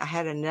reading, I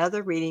had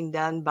another reading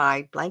done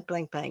by blank,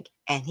 blank, blank,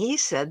 and he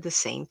said the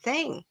same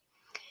thing.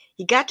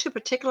 He got to a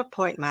particular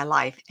point in my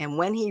life, and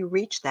when he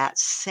reached that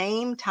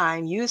same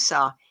time you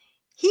saw,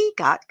 he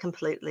got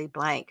completely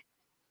blank.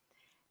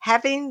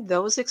 Having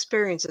those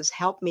experiences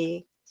helped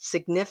me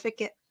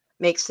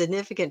make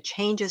significant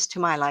changes to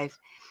my life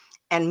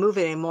and move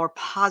in a more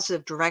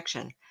positive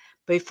direction.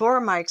 Before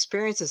my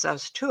experiences, I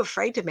was too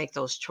afraid to make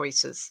those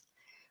choices.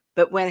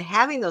 But when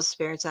having those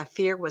experiences,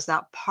 fear was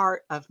not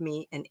part of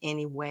me in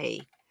any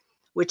way,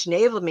 which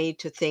enabled me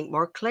to think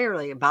more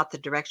clearly about the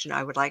direction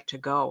I would like to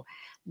go.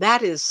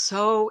 That is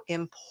so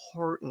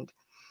important.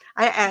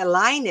 I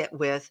align it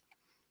with,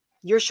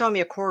 you're showing me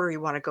a corridor you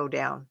want to go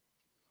down,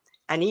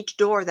 and each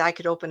door that I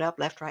could open up,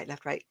 left,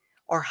 right,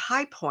 or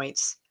high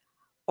points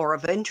or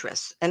of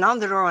interest. And on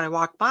the door, when I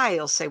walk by,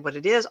 it'll say what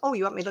it is. Oh,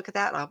 you want me to look at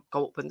that? I'll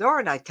go open the door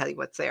and I tell you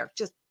what's there,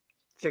 just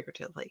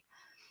figuratively.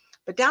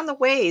 But down the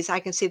ways, I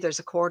can see there's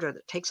a corridor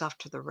that takes off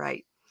to the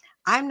right.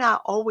 I'm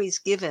not always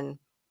given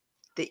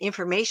the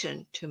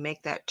information to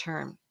make that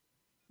turn.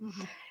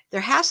 Mm-hmm.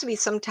 There has to be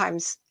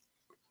sometimes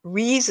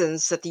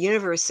reasons that the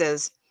universe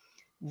says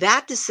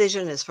that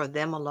decision is for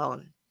them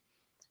alone.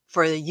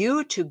 For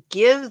you to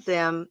give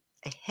them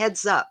a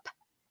heads up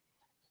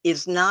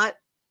is not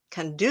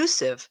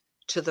conducive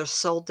to their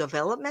soul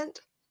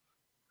development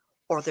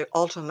or their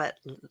ultimate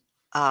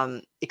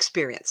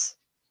experience.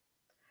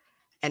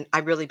 And I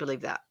really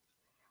believe that.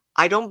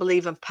 I don't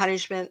believe in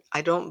punishment.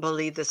 I don't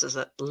believe this is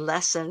a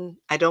lesson.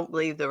 I don't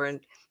believe they're in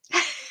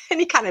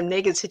any kind of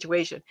negative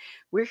situation.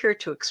 We're here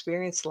to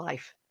experience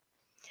life.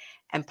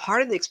 And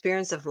part of the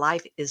experience of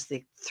life is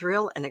the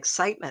thrill and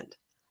excitement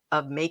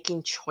of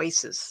making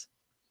choices.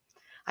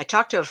 I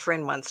talked to a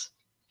friend once,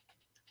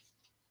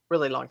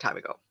 really long time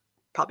ago,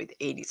 probably the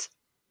 80s.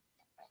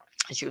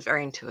 And she was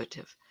very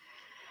intuitive.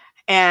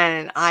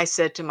 And I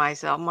said to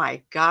myself,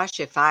 my gosh,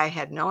 if I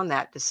had known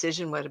that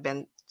decision would have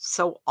been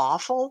so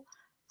awful,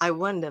 I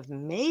wouldn't have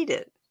made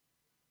it.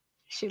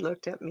 She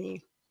looked at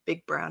me,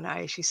 big brown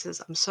eyes. She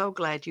says, I'm so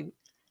glad you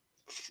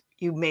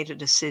made a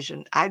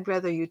decision. I'd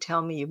rather you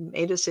tell me you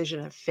made a decision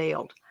and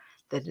failed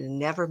than to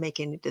never make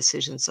any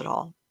decisions at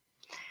all.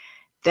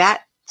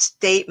 That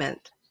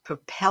statement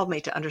propelled me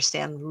to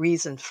understand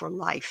reason for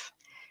life,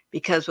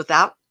 because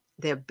without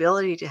the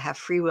ability to have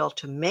free will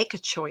to make a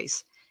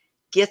choice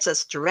gets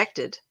us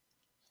directed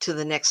to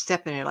the next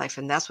step in your life.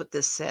 And that's what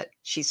this said.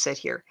 She said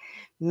here,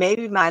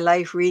 maybe my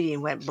life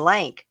reading went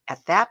blank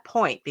at that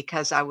point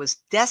because I was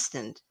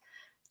destined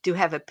to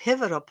have a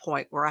pivotal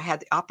point where I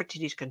had the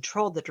opportunity to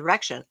control the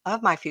direction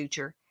of my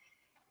future.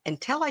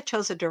 Until I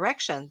chose a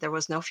direction, there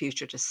was no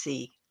future to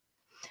see.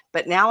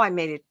 But now I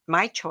made it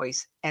my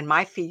choice, and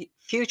my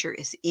future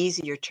is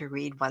easier to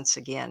read once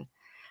again.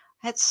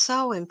 That's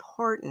so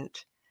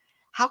important.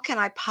 How can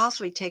I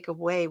possibly take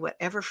away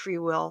whatever free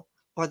will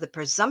or the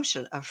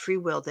presumption of free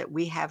will that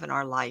we have in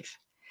our life?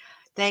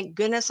 Thank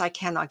goodness I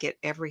cannot get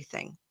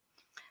everything.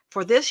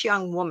 For this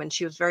young woman,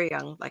 she was very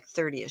young, like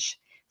 30-ish,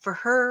 for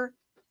her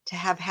to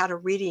have had a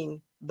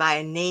reading by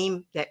a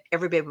name that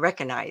everybody would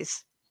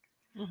recognize.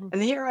 Mm-hmm.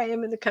 And here I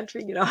am in the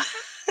country,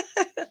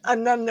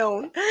 an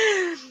unknown,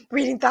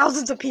 reading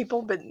thousands of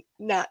people, but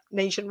not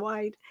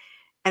nationwide.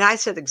 And I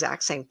said the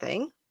exact same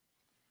thing.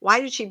 Why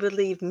did she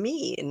believe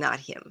me and not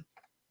him?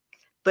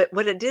 But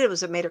what it did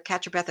was it made her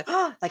catch her breath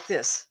and, like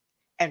this,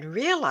 and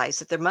realize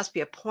that there must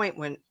be a point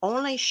when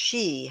only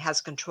she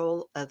has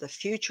control of the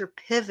future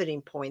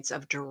pivoting points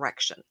of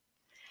direction.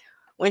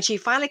 When she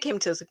finally came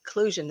to the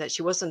conclusion that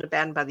she wasn't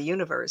abandoned by the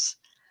universe,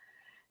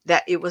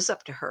 that it was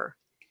up to her,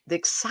 the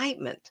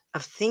excitement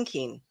of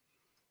thinking,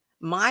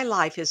 my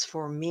life is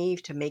for me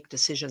to make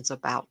decisions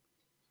about.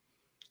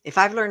 If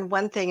I've learned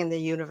one thing in the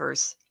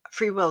universe,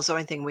 free will is the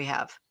only thing we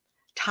have.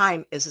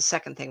 Time is the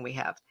second thing we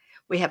have.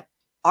 We have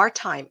our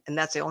time, and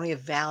that's the only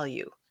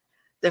value.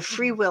 The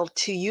free will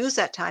to use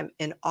that time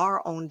in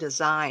our own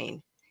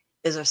design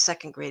is our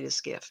second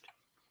greatest gift.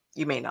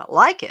 You may not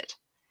like it,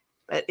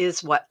 but it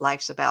is what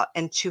life's about.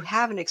 And to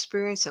have an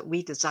experience that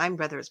we design,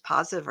 whether it's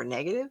positive or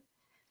negative,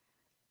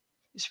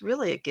 is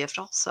really a gift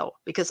also,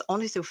 because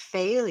only through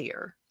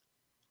failure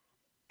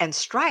and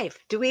strife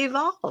do we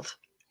evolve.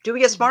 Do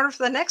we get smarter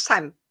for the next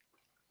time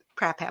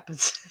crap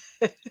happens?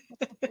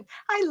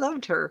 I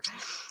loved her.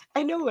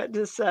 I know what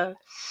this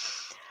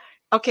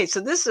Okay, so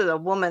this is a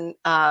woman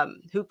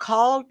who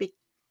called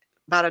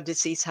about a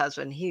deceased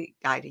husband. He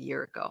died a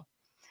year ago.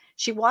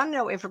 She wanted to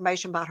know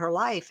information about her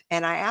life,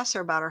 and I asked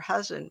her about her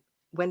husband.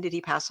 When did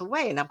he pass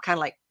away? And I'm kind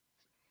of like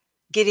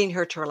getting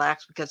her to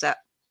relax because that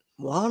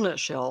walnut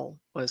shell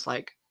was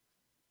like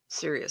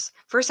serious.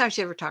 First time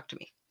she ever talked to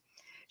me.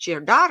 Her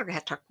daughter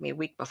had talked to me a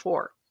week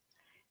before,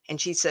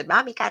 and she said,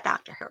 "Mommy, got to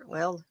talk to her."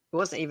 Well, it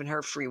wasn't even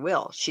her free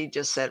will. She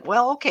just said,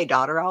 "Well, okay,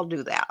 daughter, I'll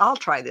do that. I'll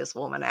try this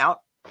woman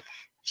out.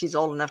 She's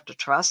old enough to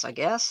trust, I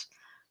guess."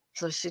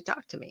 So she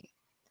talked to me.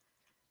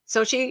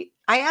 So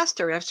I asked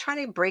her, I was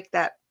trying to break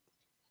that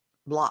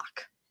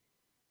block.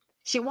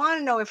 She wanted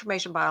to know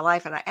information about her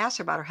life, and I asked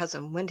her about her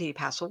husband. When did he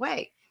pass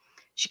away?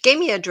 She gave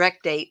me a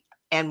direct date,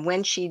 and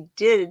when she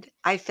did,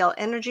 I felt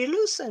energy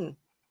loosen.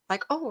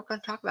 Like, oh, we're going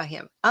to talk about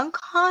him.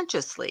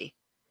 Unconsciously,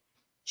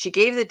 she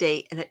gave the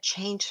date, and it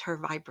changed her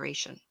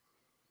vibration.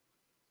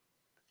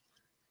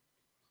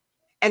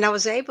 And I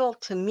was able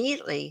to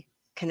immediately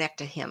connect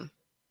to him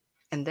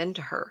and then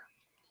to her,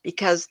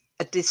 because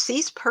a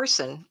deceased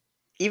person,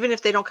 even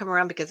if they don't come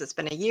around because it's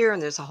been a year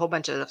and there's a whole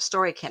bunch of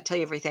story, I can't tell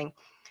you everything.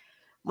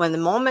 When the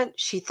moment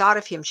she thought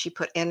of him, she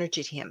put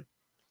energy to him.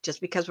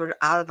 Just because we're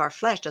out of our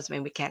flesh doesn't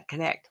mean we can't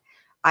connect.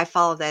 I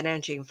followed that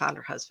energy and found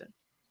her husband.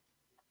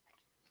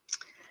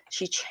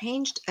 She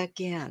changed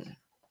again.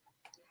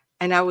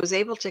 And I was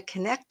able to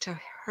connect to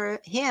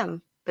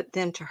him, but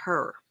then to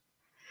her.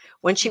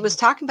 When she was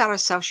talking about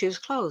herself, she was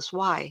closed.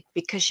 Why?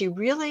 Because she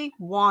really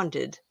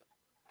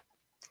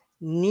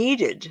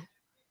needed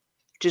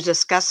to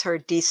discuss her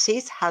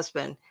deceased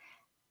husband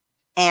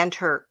and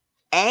her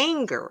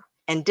anger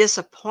and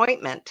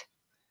disappointment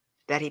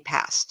that he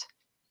passed.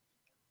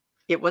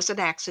 It was an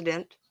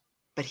accident,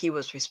 but he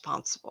was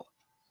responsible.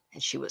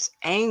 And she was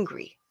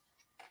angry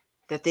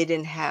that they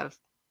didn't have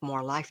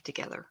more life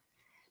together.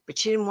 But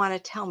she didn't want to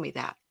tell me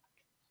that.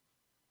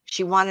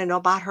 She wanted to know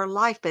about her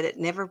life, but it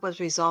never was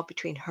resolved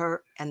between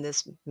her and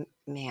this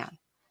man.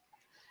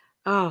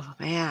 Oh,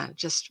 man,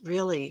 just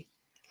really,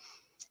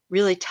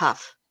 really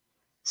tough.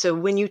 So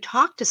when you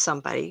talk to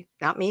somebody,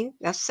 not me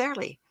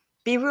necessarily,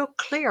 be real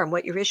clear on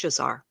what your issues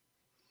are.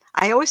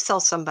 I always tell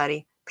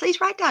somebody,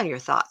 please write down your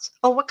thoughts.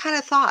 Oh, what kind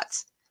of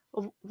thoughts?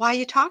 Well, why are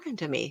you talking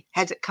to me?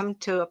 Has it come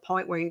to a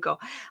point where you go,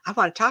 I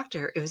want to talk to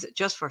her? Was it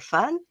just for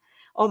fun?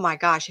 Oh my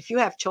gosh, if you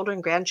have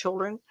children,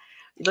 grandchildren,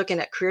 looking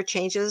at career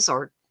changes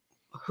or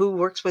who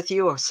works with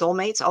you or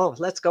soulmates, oh,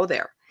 let's go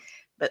there.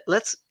 But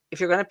if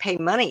you're going to pay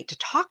money to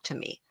talk to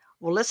me,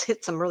 well, let's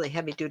hit some really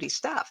heavy duty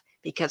stuff,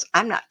 because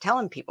I'm not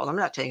telling you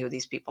who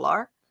these people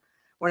are.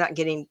 We're not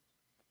getting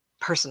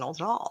personal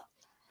at all.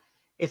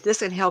 If this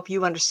can help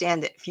you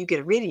understand that if you get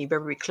a reading, you better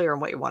be clear on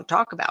what you want to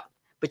talk about.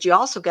 But you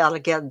also got to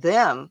get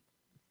them,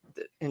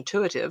 the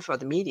intuitive or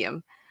the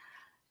medium,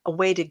 a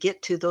way to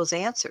get to those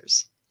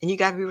answers. And you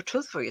got to be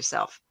truthful for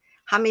yourself.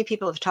 How many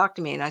people have talked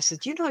to me and I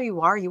said, you know who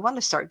you are? You want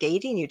to start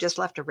dating? You just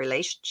left a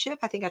relationship.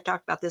 I think I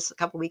talked about this a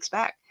couple of weeks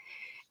back.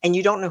 And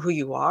you don't know who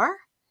you are?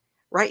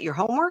 Write your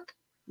homework,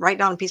 write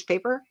down a piece of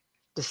paper,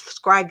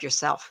 describe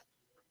yourself.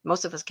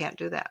 Most of us can't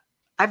do that.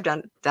 I've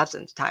done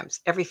dozens of times.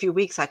 Every few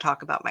weeks, I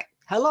talk about my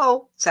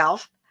hello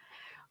self.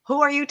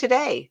 Who are you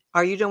today?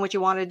 Are you doing what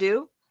you want to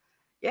do?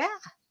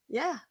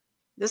 Yeah.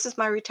 This is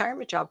my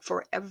retirement job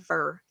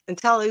forever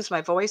until I lose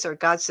my voice or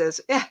God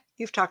says, yeah,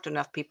 you've talked to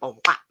enough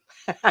people.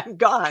 I'm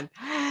gone.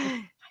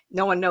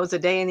 No one knows the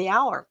day and the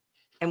hour.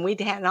 And we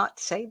cannot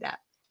say that.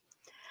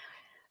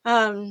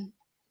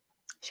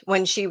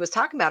 When she was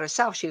talking about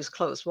herself, she was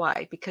closed.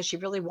 Why? Because she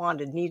really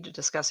needed to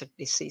discuss her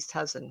deceased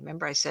husband.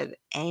 Remember, I said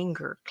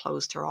anger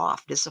closed her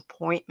off,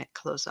 disappointment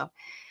closed up.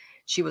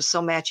 She was so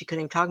mad she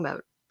couldn't even talk about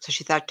it. So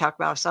she thought to talk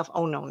about herself.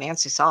 Oh no,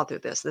 Nancy saw through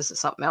this. This is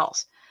something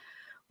else.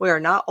 We are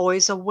not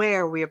always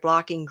aware we are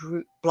blocking.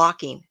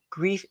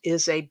 Grief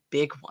is a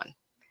big one.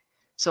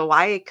 So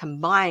I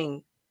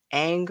combine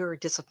anger,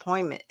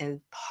 disappointment,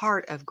 and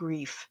part of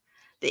grief.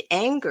 The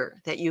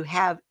anger that you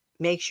have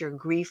makes your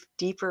grief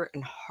deeper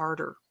and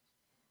harder.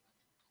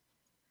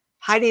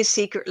 Hiding a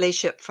secret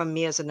relationship from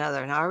me is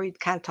another. And I already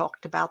kind of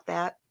talked about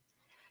that.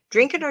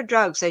 Drinking or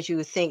drugs as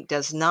you think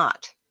does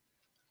not.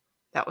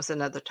 That was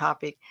another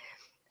topic.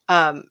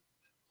 When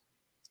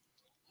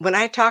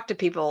I talk to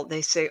people,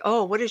 they say,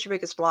 oh, what is your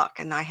biggest block?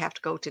 And I have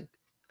to go to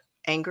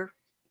anger,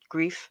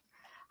 grief,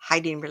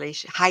 hiding.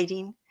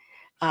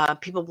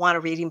 People want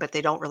a reading, but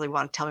they don't really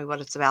want to tell me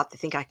what it's about. They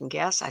think I can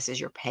guess. I says,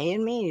 you're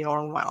paying me? You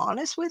don't want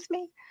honest with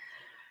me?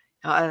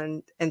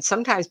 And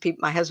sometimes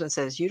my husband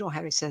says, you don't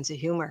have any sense of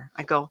humor.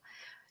 I go,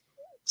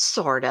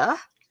 sorta.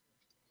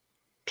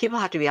 People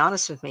have to be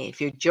honest with me.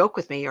 If you joke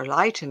with me or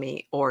lie to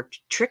me or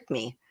trick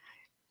me,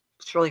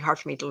 it's really hard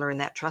for me to learn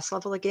that trust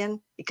level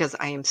again, because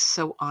I am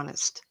so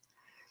honest.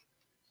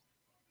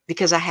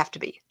 Because I have to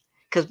be.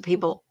 Because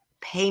people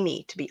pay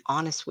me to be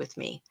honest with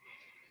me.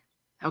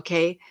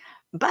 Okay?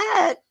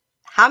 But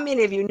how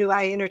many of you knew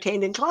I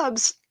entertained in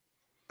clubs?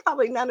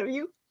 Probably none of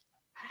you.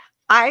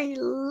 I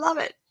love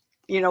it.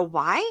 You know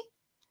why?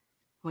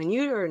 When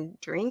you're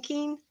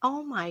drinking,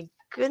 oh my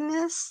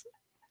goodness,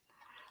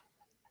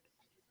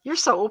 you're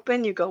so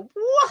open. You go,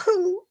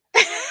 whoa.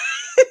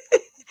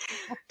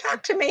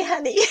 talk to me,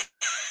 honey.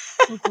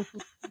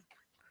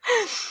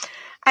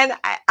 And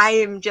I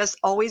am just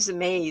always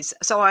amazed.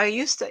 So I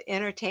used to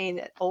entertain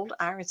at Old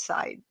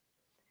Ironside,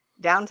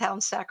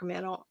 downtown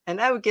Sacramento, and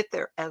I would get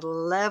there at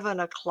 11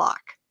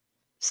 o'clock,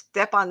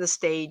 step on the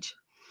stage.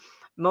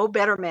 Mo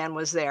Betterman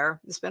was there.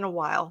 It's been a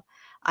while.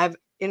 I've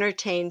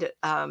entertained,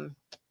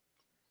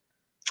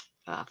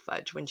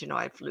 fudge, when you know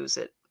I'd lose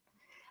it,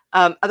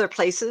 other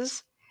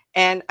places.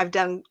 And I've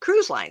done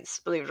cruise lines,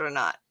 believe it or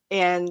not.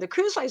 And the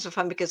cruise lines were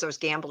fun because I was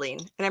gambling.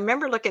 And I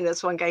remember looking at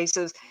this one guy, he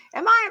says,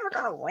 am I ever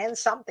going to win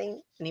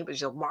something? And he was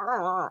just,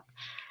 "Brr."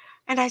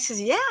 And I says,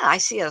 yeah, I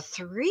see a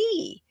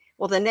 3.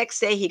 Well, the next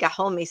day he got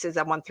home, he says,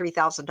 I won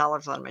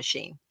 $3,000 on a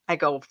machine. I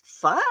go,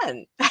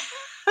 fun.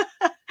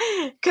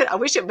 I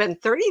wish it had been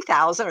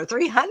 30,000 or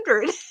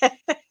 300.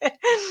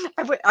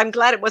 I'm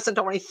glad it wasn't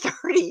only 30.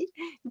 He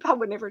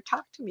probably would never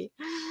talk to me.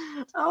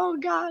 Oh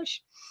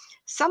gosh.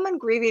 Someone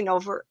grieving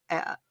over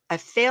a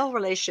failed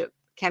relationship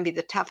can be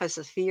the toughest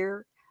of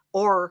fear,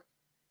 or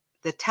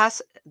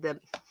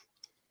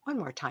one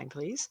more time,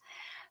 please.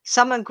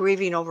 Someone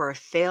grieving over a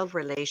failed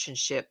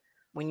relationship,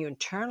 when you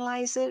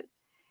internalize it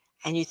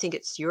and you think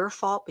it's your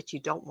fault, but you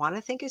don't want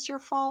to think it's your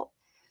fault,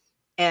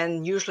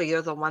 and usually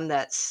you're the one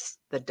that's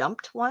the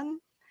dumped one.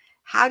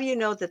 How do you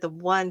know that the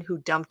one who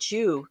dumped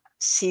you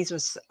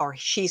sees, or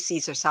she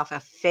sees herself a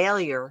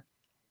failure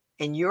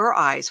in your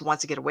eyes,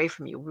 wants to get away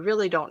from you? We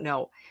really don't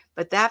know.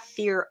 But that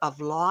fear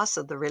of loss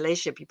of the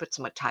relationship, you put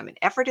so much time and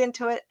effort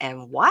into it,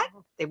 and what?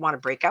 They want to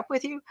break up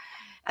with you.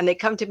 And they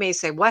come to me and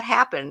say, what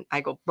happened? I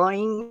go,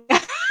 boing.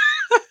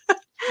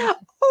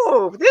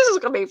 Oh, this is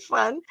going to be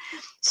fun.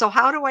 So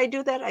how do I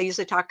do that? I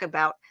usually talk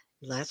about,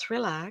 let's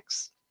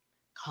relax,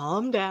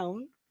 calm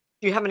down.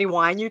 Do you have any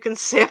wine you can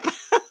sip?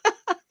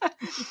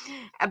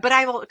 But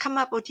I will come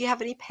up with, do you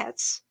have any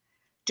pets?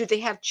 Do they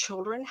have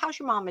children? How's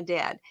your mom and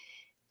dad?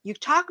 You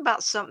talk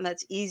about something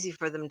that's easy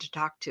for them to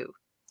talk to.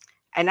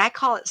 And I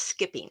call it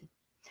skipping.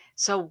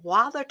 So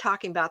while they're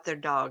talking about their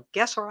dog,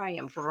 guess where I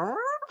am?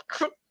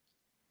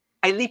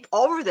 I leap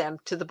over them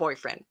to the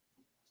boyfriend.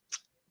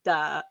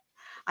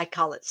 I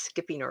call it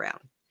skipping around.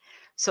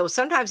 So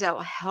sometimes that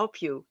will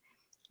help you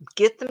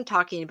get them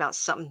talking about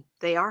something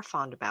they are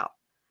fond about.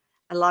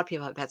 A lot of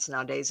people have pets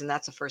nowadays, and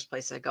that's the first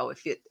place I go.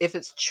 If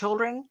it's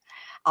children,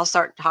 I'll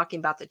start talking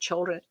about the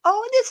children.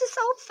 Oh, this is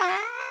so fun.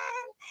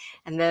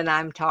 And then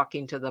I'm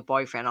talking to the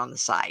boyfriend on the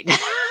side.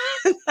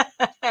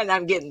 And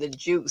I'm getting the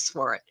juice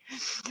for it.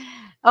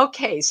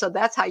 Okay, so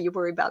that's how you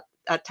worry about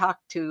talk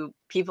to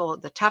people.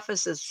 The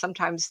toughest is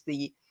sometimes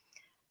the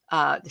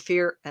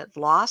fear of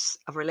loss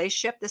of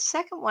relationship. The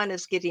second one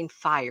is getting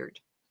fired.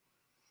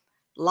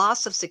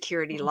 Loss of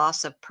security,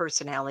 loss of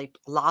personality,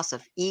 loss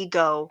of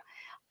ego.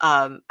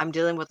 I'm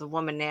dealing with a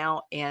woman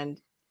now, and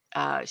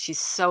she's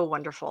so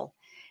wonderful.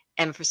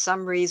 And for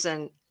some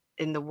reason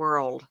in the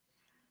world,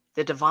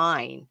 the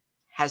divine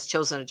has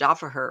chosen a job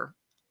for her,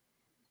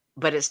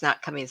 but it's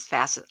not coming as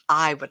fast as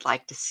I would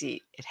like to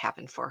see it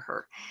happen for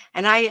her.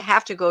 And I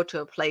have to go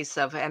to a place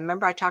of, and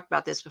remember I talked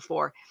about this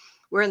before,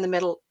 we're in the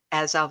middle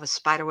as of a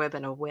spider web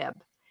and a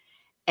web.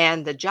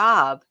 And the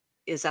job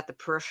is at the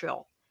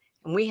peripheral.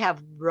 And we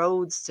have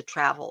roads to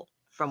travel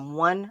from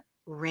one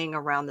ring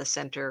around the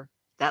center,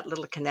 that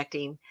little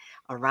connecting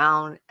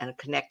around and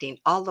connecting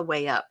all the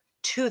way up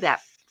to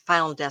that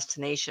final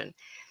destination.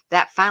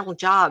 That final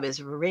job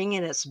is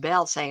ringing its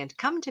bell saying,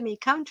 come to me,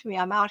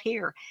 I'm out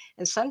here.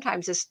 And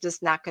sometimes it's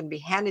just not going to be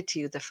handed to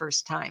you the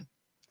first time.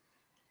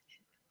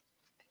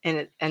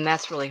 And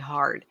that's really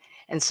hard.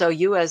 And so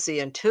you as the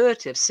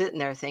intuitive sitting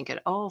there thinking,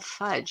 oh,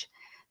 fudge,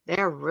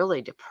 they're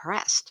really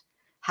depressed.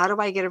 How do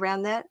I get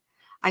around that?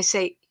 I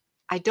say,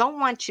 I don't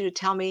want you to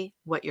tell me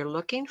what you're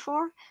looking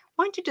for.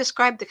 Why don't you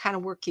describe the kind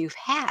of work you've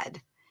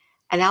had?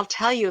 And I'll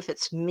tell you if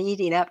it's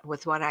meeting up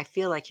with what I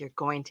feel like you're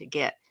going to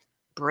get.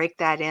 Break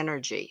that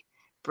energy,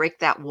 break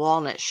that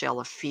walnut shell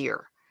of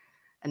fear,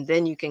 and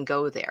then you can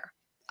go there.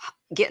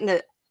 Getting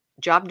the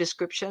job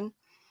description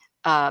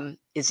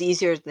is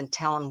easier than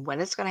telling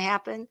when it's going to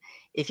happen.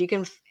 If you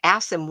can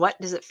ask them, what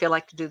does it feel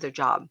like to do their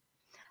job?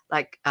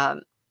 Like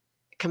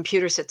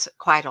computer sits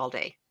quiet all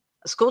day.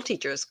 A school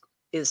teacher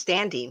is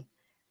standing,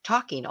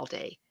 talking all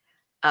day.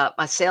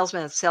 A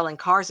salesman selling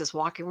cars is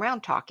walking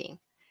around talking.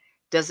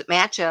 Does it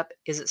match up?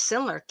 Is it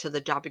similar to the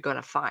job you're going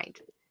to find?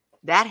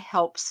 That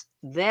helps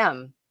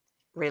them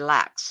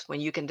relax when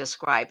you can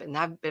describe. And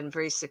I've been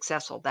very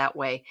successful that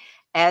way,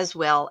 as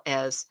well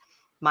as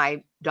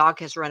my dog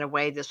has run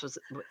away. This was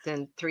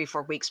within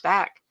 3-4 weeks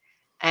back,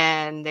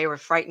 and they were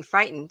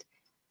frightened.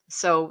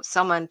 So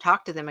someone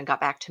talked to them and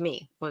got back to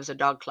me. It was a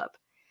dog club.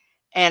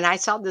 And I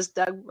saw this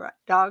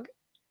dog,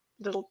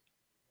 little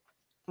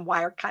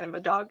wire kind of a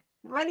dog,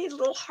 running a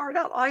little hard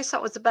out. All I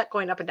saw was the butt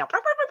going up and down.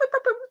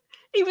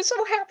 He was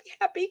so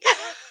happy.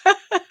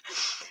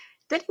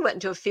 Then he went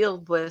into a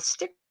field with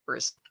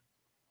stickers,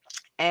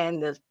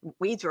 and the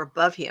weeds were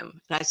above him.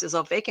 And I says,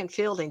 oh, vacant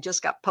field, and he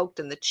just got poked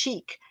in the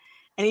cheek.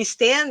 And he's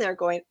standing there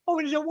going, oh,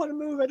 I don't want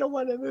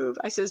to move.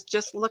 I says,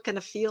 just look in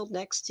a field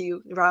next to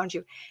you, around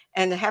you.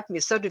 And there happened to be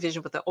a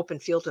subdivision with an open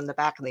field in the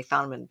back, and they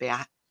found him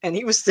and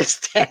he was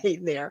just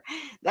standing there.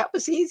 That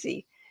was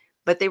easy,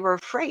 but they were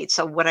afraid.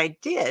 So what I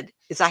did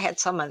is I had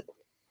someone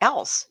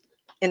else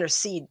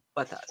intercede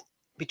with us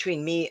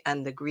between me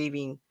and the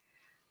grieving,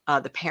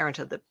 the parent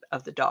of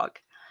the dog.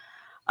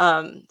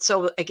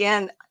 So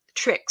again,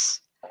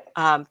 tricks.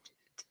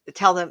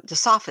 Tell them to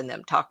soften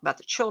them. Talk about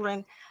the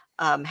children.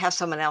 Have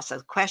someone else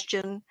ask a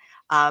question.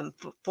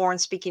 Foreign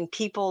speaking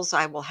peoples,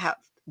 I will have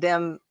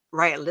them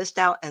write a list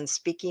out, and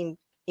speaking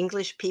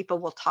English people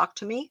will talk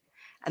to me,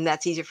 and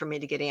that's easier for me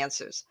to get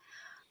answers.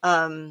 We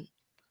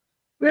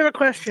have a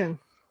question.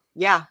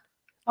 Yeah.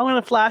 I'm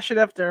going to flash it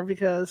up there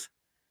because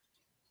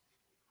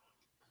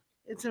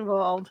it's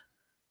involved.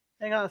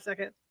 Hang on a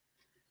second.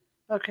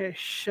 Okay,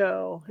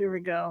 show. Here we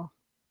go.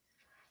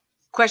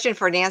 Question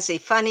for Nancy.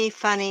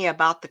 Funny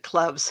about the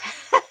clubs.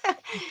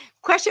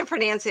 Question for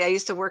Nancy. I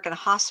used to work in a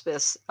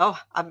hospice. Oh,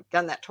 I've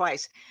done that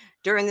twice.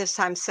 During this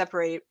time,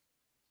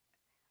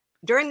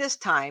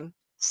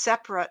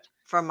 separate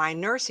from my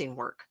nursing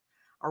work.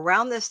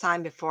 Around this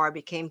time, before I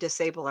became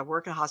disabled, I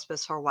worked in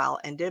hospice for a while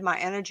and did my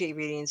energy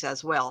readings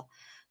as well.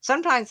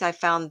 Sometimes I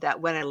found that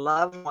when a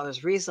loved one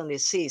was recently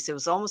deceased, it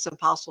was almost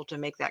impossible to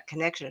make that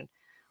connection.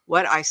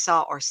 What I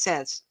saw or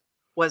sensed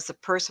was the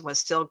person was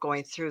still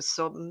going through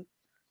some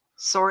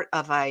sort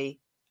of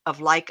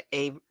like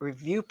a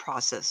review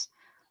process,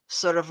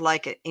 sort of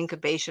like an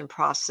incubation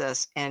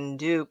process.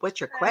 And what's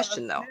your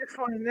question though?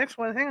 Next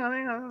one. Hang on.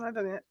 I'm not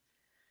done yet.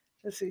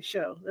 Let's see.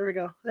 Show. There we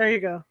go. There you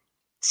go.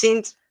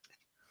 Seems.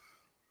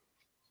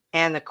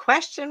 And the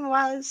question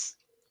was,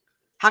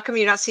 how come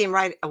you not see him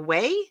right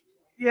away?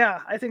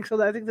 Yeah, I think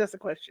so. I think that's the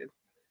question.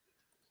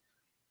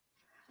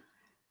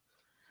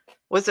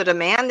 Was it a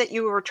man that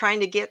you were trying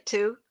to get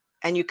to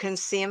and you couldn't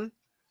see him?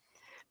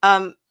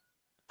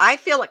 I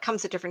feel it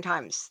comes at different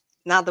times.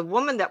 Now, the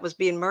woman that was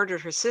being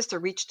murdered, her sister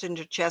reached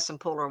into her chest and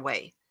pulled her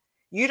away.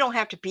 You don't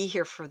have to be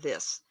here for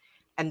this.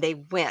 And they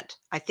went.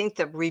 I think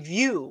the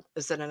review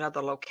is in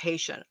another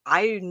location.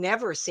 I've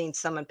never seen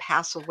someone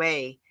pass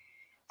away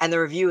and the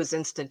review is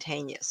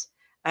instantaneous.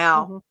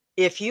 Now,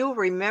 if you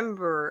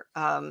remember,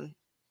 oh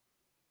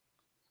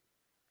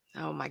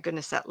my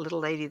goodness, that little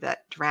lady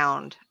that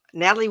drowned,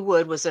 Natalie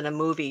Wood was in a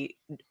movie,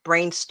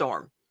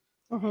 Brainstorm.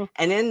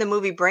 And in the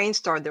movie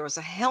Brainstorm, there was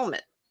a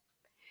helmet.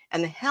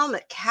 And the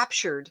helmet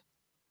captured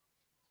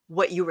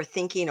what you were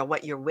thinking or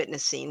what you're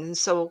witnessing. And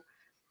so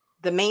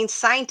the main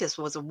scientist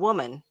was a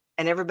woman,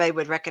 and everybody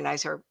would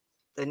recognize her.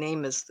 The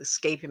name is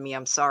escaping me.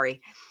 I'm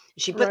sorry.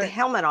 She put the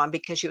helmet on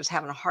because she was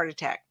having a heart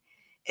attack.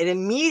 And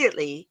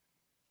immediately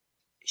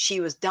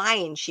she was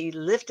dying. She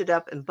lifted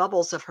up and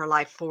bubbles of her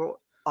life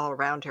all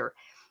around her.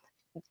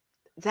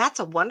 That's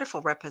a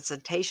wonderful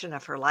representation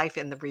of her life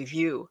in the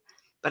review,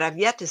 but I've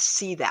yet to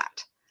see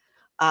that.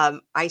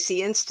 I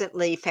see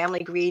instantly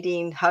family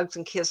greeting, hugs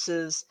and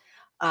kisses,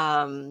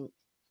 a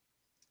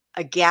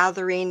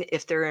gathering.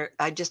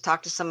 I just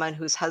talked to someone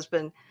whose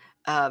husband,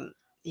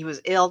 he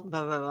was ill,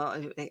 blah, blah,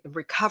 blah,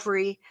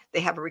 recovery. They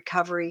have a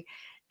recovery.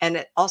 And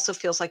it also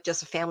feels like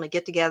just a family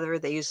get together.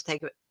 They used to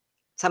take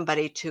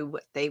somebody to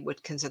what they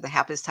would consider the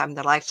happiest time in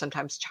their life,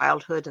 sometimes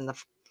childhood and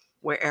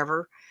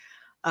wherever.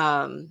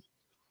 I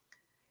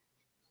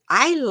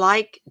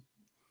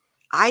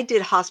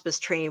did hospice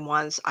training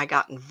once. I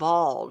got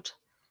involved.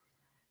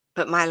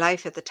 But my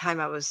life at the time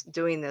I was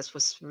doing this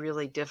was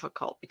really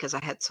difficult because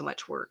I had so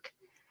much work.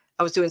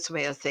 I was doing so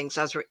many other things.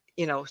 I was,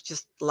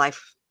 just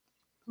life.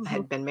 I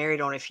had been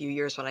married only a few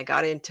years when I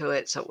got into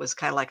it. So it was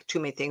kind of like too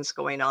many things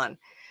going on.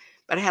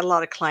 But I had a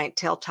lot of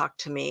clientele talk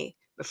to me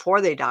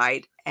before they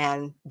died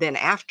and then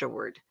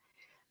afterward.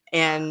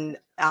 And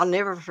I'll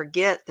never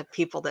forget the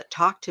people that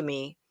talked to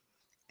me.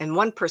 And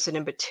one person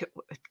in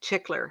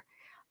particular,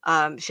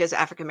 she was an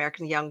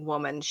African-American young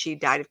woman. She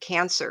died of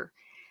cancer.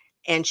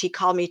 And she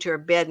called me to her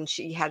bed and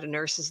she had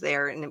nurses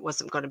there and it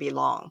wasn't going to be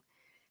long.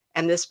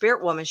 And this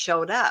spirit woman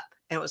showed up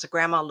and it was a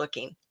grandma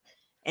looking.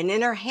 And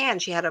in her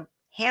hand, she had a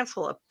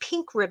handful of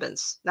pink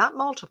ribbons, not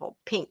multiple,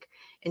 pink.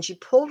 And she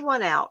pulled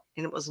one out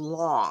and it was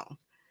long.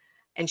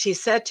 And she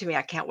said to me,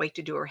 I can't wait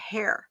to do her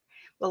hair.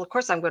 Well, of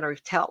course, I'm going to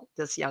tell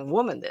this young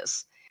woman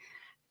this.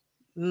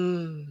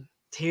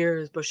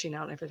 Tears bushing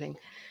out and everything.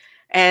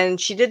 And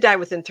she did die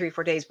within 3 or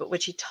 4 days. But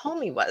what she told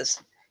me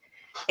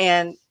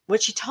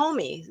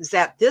is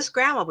that this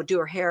grandma would do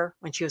her hair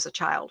when she was a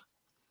child.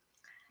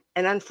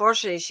 And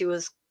unfortunately,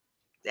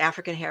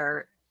 African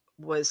hair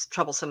was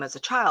troublesome as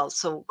a child.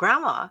 So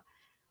grandma,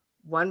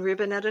 one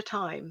ribbon at a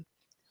time,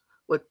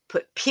 would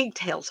put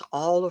pigtails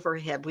all over her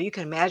head. Well, you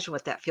can imagine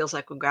what that feels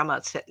like when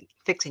grandma's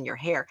fixing your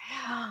hair.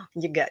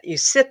 You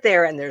sit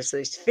there and there's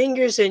these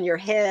fingers in your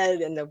head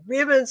and the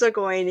ribbons are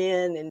going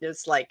in and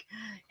it's like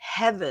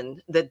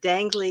heaven. The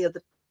dangling of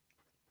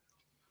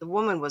the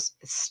woman was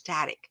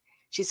ecstatic.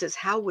 She says,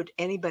 how would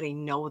anybody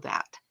know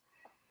that?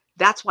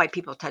 That's why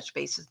people touch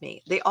base with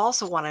me. They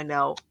also want to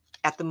know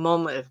at the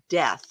moment of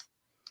death,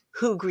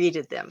 who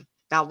greeted them.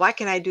 Now, why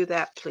can I do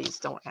that? Please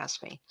don't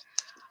ask me.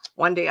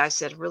 One day I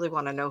said, I really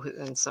want to know who,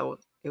 and so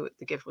the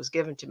gift was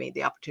given to me,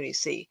 the opportunity to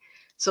see.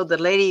 So the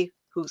lady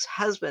whose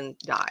husband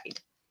died,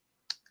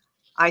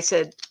 I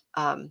said,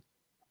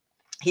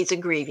 He's in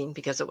grieving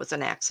because it was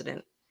an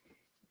accident.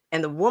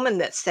 And the woman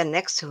that's standing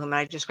next to him, and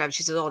I described,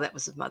 she says, oh, that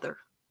was his mother.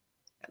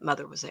 That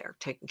mother was there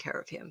taking care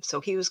of him.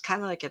 So he was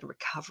kind of like in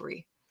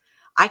recovery.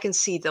 I can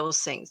see those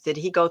things. Did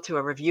he go through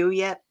a review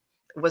yet?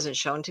 It wasn't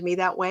shown to me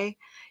that way.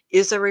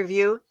 Is a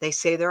review? They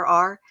say there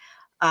are.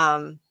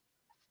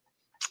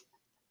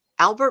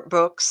 Albert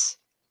Brooks,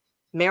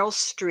 Meryl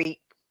Streep,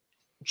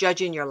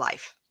 Judging Your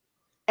Life.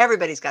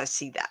 Everybody's got to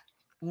see that.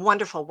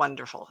 Wonderful,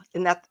 wonderful.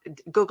 And that,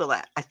 Google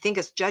that. I think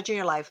it's Judging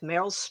Your Life,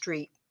 Meryl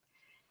Streep,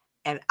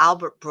 and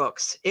Albert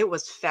Brooks. It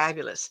was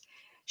fabulous.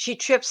 She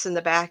trips in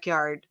the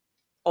backyard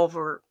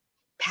over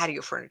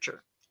patio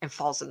furniture and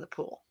falls in the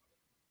pool.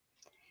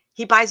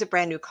 He buys a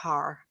brand new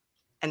car,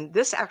 and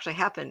this actually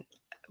happened.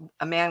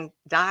 A man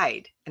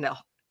died, and the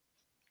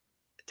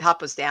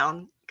top was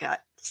down,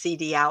 got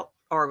CD out,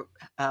 or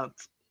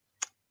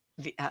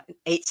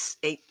eight,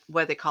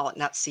 what do they call it?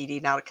 Not CD,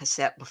 not a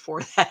cassette.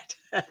 Before that,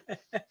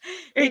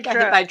 he got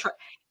hit by a truck.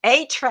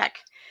 A truck.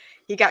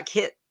 He got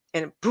hit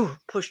and boom,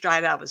 pushed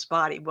right out of his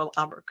body. Well,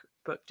 Albert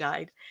Brooks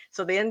died,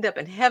 so they end up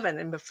in heaven,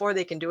 and before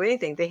they can do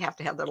anything, they have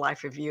to have their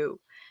life review.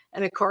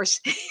 And of course,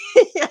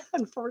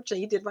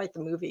 unfortunately, he did write the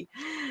movie.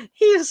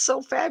 He is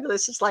so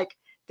fabulous. It's like,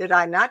 did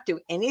I not do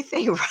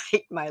anything right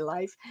in my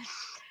life?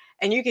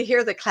 And you could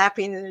hear the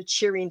clapping and the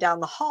cheering down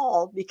the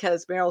hall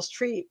because Meryl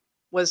Streep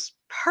was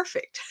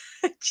perfect.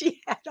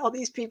 She had all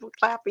these people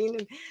clapping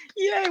and,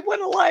 yay, what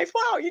a life.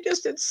 Wow, you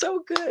just did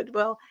so good.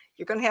 Well,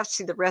 you're going to have to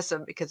see the rest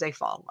of it because they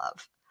fall in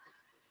love.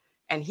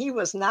 And he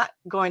was not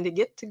going to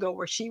get to go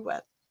where she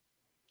went.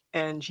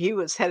 And he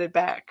was headed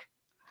back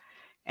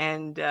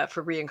and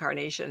for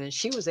reincarnation, and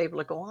she was able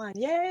to go on.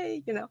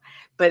 Yay, you know.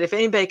 But if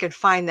anybody can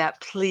find that,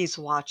 please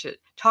watch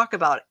it. Talk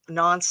about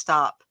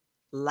nonstop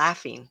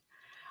laughing.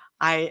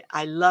 I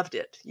loved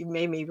it. You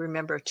made me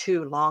remember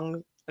 2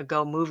 long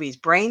ago movies.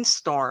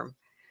 Brainstorm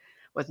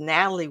with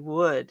Natalie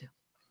Wood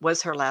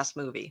was her last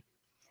movie.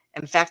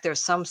 In fact, there's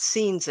some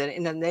scenes in it,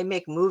 and then they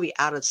make movie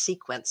out of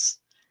sequence.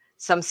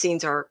 Some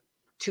scenes are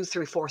 2,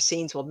 3, 4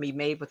 scenes will be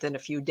made within a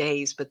few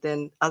days, but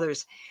then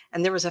others,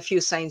 and there was a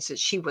few scenes that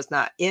she was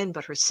not in,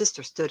 but her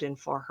sister stood in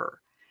for her.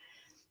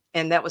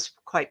 And that was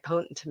quite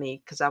potent to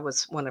me because I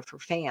was one of her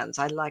fans.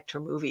 I liked her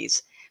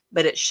movies,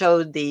 but it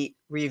showed the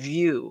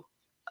review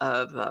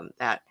of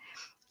that.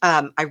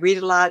 I read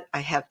a lot. I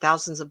have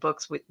thousands of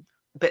books,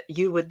 but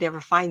you would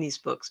never find these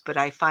books. But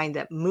I find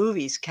that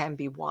movies can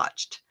be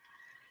watched.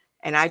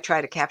 And I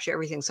try to capture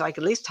everything so I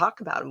can at least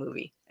talk about a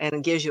movie, and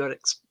it gives you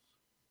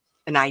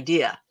an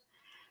idea.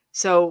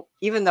 So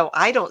even though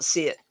I don't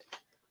see it,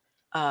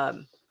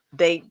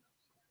 they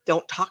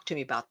don't talk to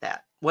me about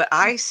that. What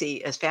I see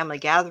is family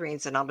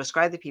gatherings, and I'll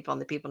describe the people, and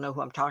the people know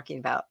who I'm talking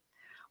about,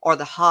 or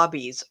the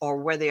hobbies, or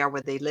where they are,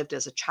 where they lived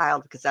as a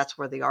child, because that's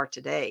where they are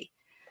today.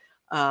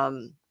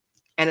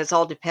 And it's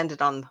all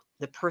dependent on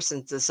the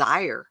person's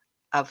desire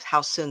of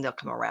how soon they'll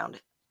come around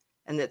it.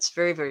 And it's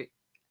very, very,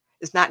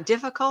 it's not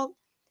difficult.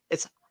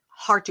 It's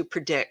hard to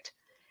predict.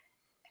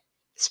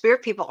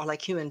 Spirit people are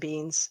like human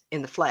beings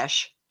in the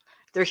flesh.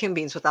 They're human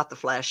beings without the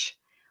flesh.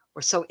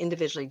 We're so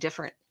individually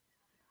different.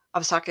 I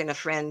was talking to a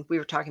friend. We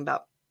were talking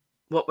about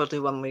what we'll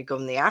do when we go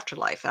in the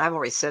afterlife. And I've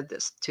already said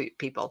this to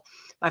people.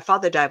 My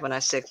father died when I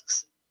was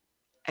 6.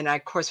 And I,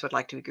 of course, would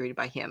like to be greeted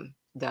by him.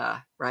 Duh,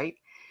 right?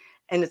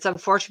 And it's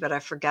unfortunate, but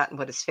I've forgotten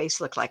what his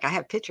face looked like. I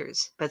have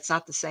pictures, but it's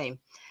not the same.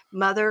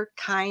 Mother,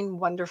 kind,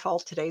 wonderful.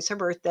 Today's her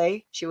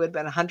birthday. She would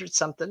have been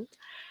 100-something.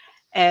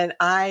 And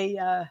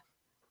I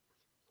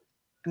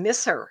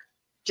miss her.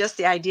 Just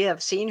the idea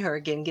of seeing her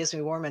again gives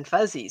me warm and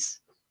fuzzies.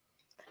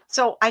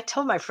 So I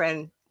told my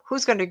friend,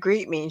 who's going to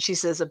greet me? And she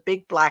says, a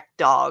big black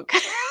dog.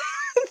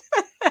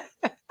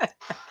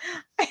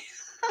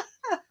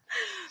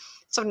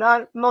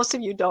 So most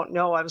of you don't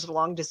know I was a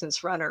long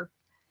distance runner,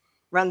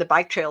 run the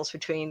bike trails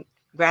between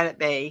Granite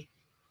Bay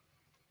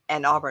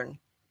and Auburn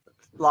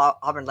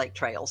Lake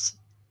trails.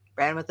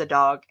 Ran with the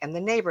dog and the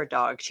neighbor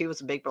dog. She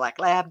was a big black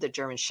lab, the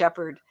German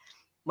Shepherd.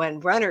 When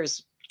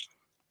runners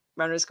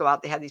go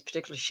out, they have these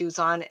particular shoes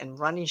on and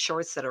running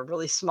shorts that are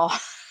really small.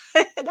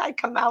 And I'd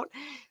come out,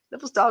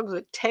 those dogs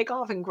would take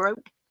off and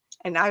grope,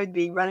 and I would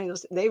be running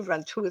those. They'd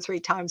run 2 or 3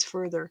 times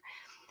further.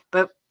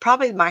 But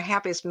probably my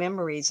happiest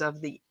memories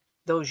of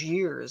those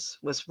years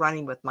was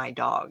running with my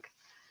dog.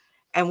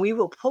 And we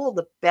will pull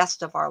the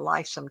best of our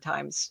life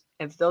sometimes.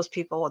 If those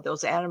people or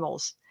those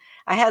animals,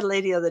 I had a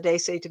lady the other day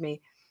say to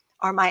me,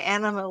 are my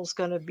animals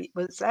going to be,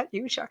 was that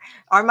you, Char?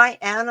 Are my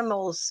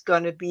animals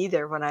going to be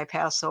there when I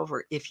pass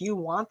over? If you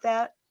want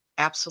that,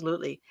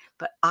 absolutely.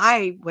 But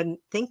I wouldn't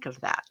think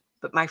of that.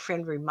 But my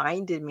friend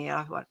reminded me, and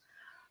I went,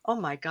 oh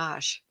my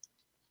gosh.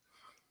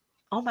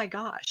 Oh my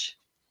gosh.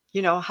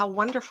 You know, how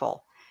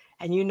wonderful.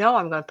 And you know,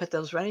 I'm going to put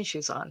those running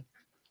shoes on.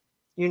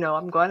 You know,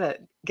 I'm going to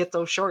get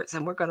those shorts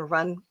and we're going to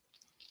run.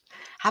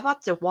 How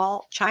about the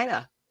wall,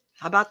 China?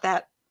 How about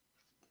that?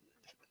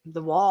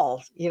 The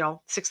wall,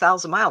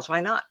 6,000 miles.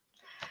 Why not?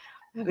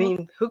 I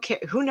mean, who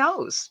cares? Who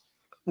knows?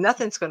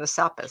 Nothing's going to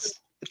stop us.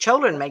 The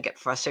children may get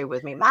frustrated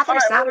with me.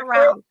 Mother's not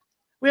around.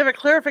 We have a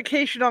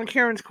clarification on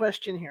Karen's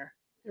question here.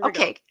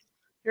 Okay.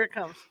 Here it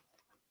comes.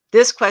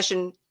 This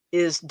question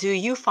is, do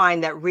you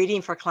find that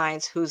reading for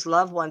clients whose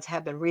loved ones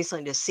have been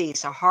recently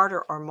deceased are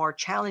harder or more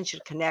challenging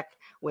to connect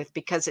with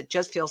because it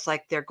just feels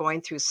like they're going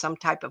through some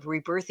type of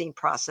rebirthing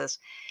process?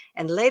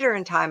 And later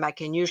in time, I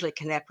can usually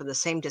connect with the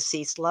same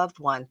deceased loved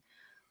one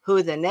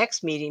who the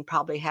next meeting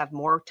probably have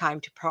more time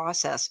to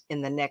process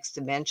in the next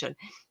dimension.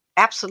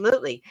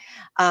 Absolutely.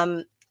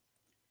 There's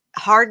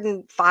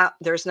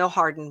no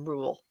hardened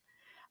rule.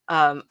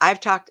 I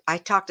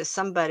talked to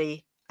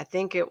somebody, I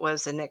think it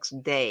was the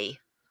next day.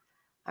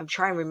 I'm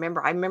trying to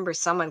remember. I remember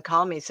someone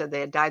called me and said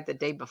they had died the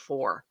day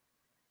before.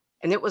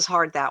 And it was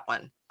hard, that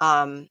one.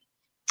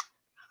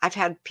 I've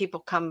had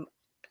people come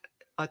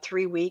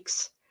 3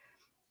 weeks.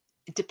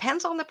 It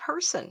depends on the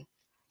person.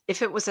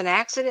 If it was an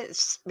accident,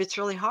 it's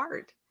really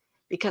hard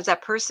because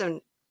that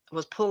person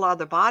was pulled out of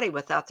their body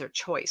without their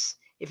choice.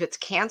 If it's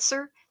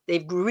cancer,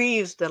 they've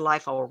grieved their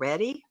life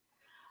already.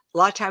 A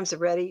lot of times they're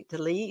ready to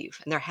leave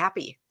and they're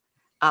happy.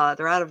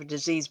 They're out of a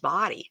diseased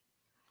body.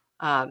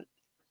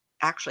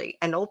 Actually,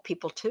 and old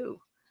people too.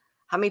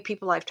 How many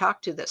people I've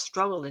talked to that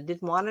struggled and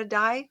didn't want to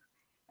die,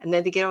 and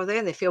then they get over there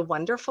and they feel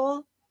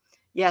wonderful?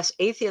 Yes,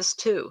 atheists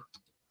too.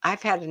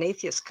 I've had an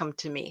atheist come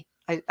to me.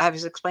 I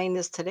was explaining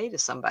this today to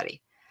somebody,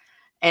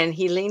 and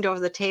he leaned over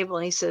the table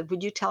and he said,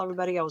 "Would you tell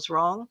everybody I was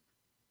wrong?"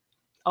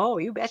 Oh,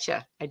 you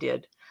betcha, I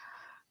did.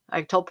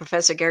 I told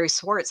Professor Gary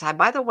Swartz,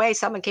 by the way,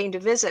 someone came to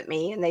visit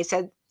me and they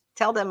said,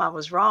 tell them I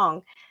was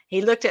wrong.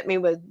 He looked at me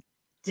with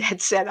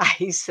dead set eyes.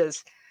 He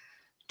says,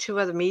 2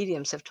 other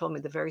mediums have told me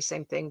the very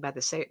same thing by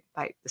the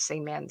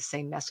same man, the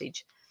same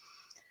message.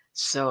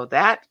 So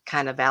that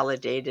kind of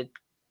validated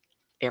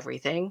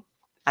everything.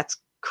 That's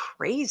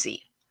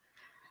crazy.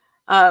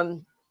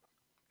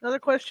 Another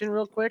question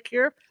real quick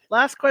here.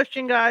 Last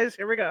question, guys.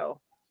 Here we go.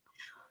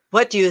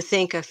 What do you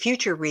think of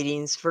future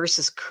readings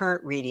versus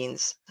current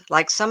readings?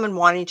 Like someone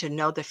wanting to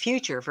know the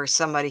future versus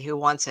somebody who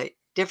wants a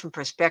different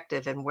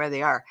perspective and where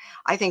they are.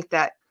 I think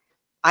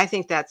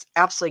that's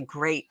absolutely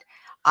great.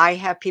 I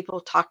have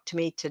people talk to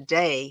me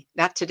today,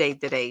 not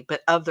today,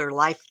 but of their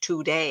life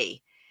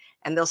today.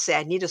 And they'll say,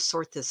 I need to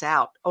sort this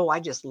out. Oh, I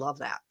just love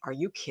that. Are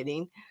you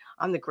kidding?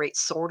 I'm the great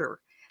sorter.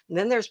 And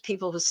then there's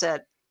people who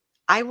said,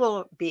 I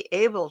will be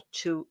able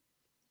to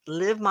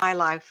live my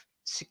life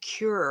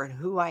secure in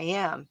who I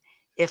am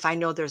if I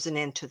know there's an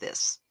end to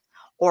this.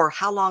 Or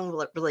how long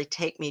will it really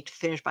take me to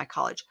finish my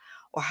college?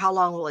 Or how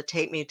long will it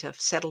take me to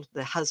settle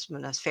the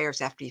husband affairs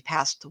after he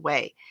passed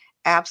away?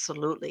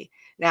 Absolutely.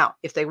 Now,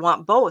 if they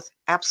want both,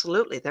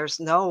 absolutely. There's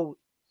no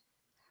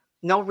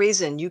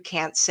reason you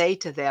can't say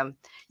to them,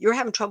 you're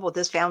having trouble with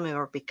this family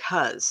member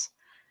because,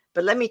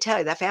 but let me tell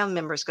you, that family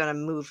member is going to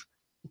move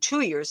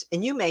 2 years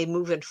and you may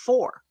move in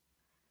 4.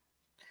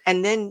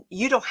 And then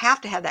you don't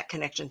have to have that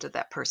connection to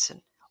that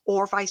person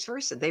or vice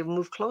versa. They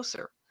move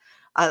closer.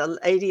 A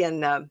lady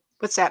in,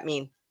 what's that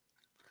mean?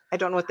 I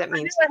don't know what that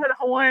means. I had a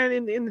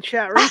Hawaiian in the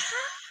chat room.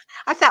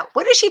 I thought,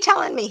 what is she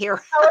telling me here?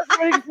 I was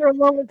waiting for a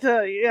moment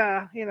to,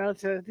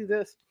 to do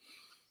this.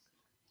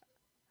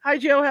 Hi,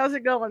 Joe. How's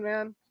it going,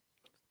 man?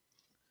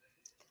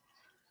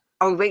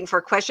 Are we waiting for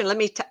a question? Let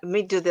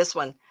me do this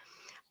one.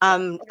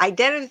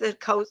 Identity the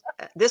ghost.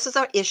 This is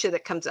our issue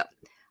that comes up.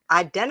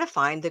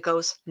 Identifying the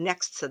ghost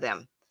next to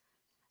them.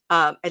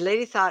 A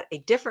lady thought a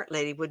different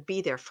lady would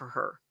be there for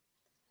her.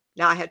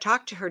 Now, I had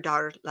talked to her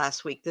daughter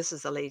last week. This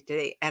is the lady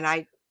today.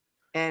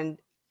 And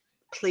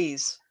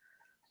please,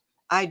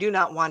 I do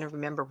not want to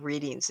remember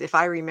readings. If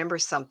I remember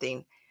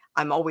something,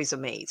 I'm always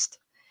amazed.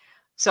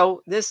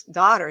 So this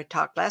daughter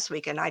talked last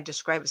week, and I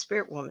described a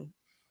spirit woman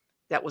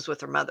that was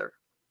with her mother.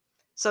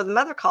 So the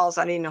mother calls.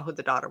 I didn't know who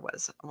the daughter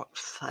was. Oh,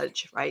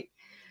 fudge, right?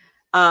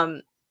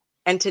 And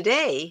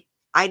today,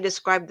 I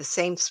described the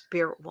same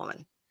spirit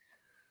woman.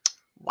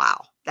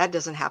 Wow, that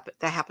doesn't happen.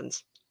 That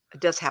happens. It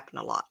does happen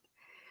a lot.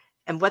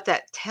 And what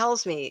that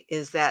tells me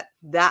is that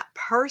that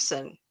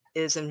person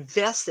is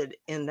invested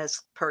in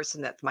this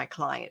person that's my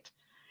client.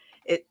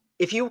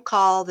 If you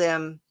call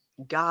them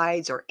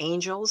guides or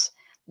angels,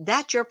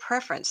 that's your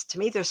preference. To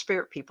me, they're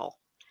spirit people.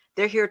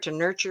 They're here to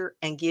nurture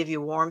and give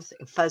you warmth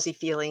and fuzzy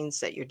feelings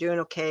that you're doing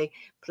okay.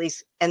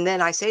 Please. And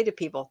then I say to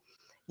people,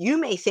 you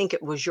may think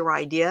it was your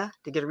idea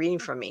to get a reading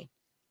from me.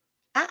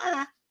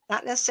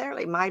 Not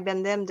necessarily. It might have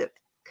been them to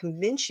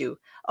convince you,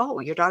 oh,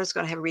 your daughter's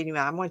going to have a reading.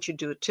 I want you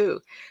to do it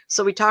too.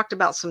 So we talked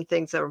about some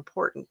things that are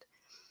important.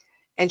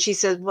 And she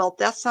said, well,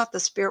 that's not the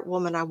spirit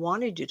woman I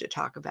wanted you to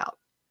talk about.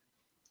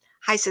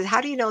 I said, how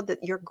do you know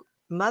that your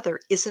mother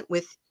isn't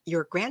with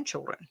your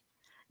grandchildren?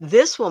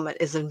 This woman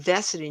is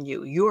invested in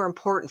you. You are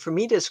important. For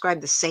me to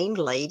describe the same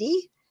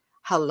lady,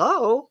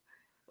 hello,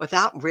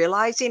 without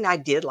realizing I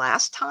did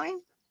last time.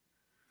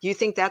 Do you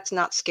think that's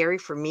not scary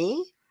for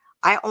me?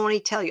 I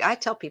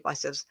tell people, I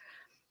says,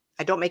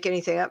 I don't make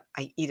anything up.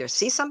 I either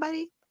see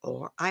somebody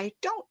or I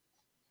don't.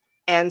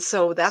 And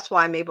so that's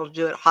why I'm able to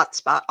do it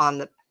hotspot on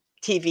the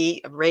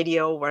TV,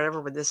 radio,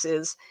 whatever this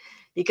is,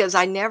 because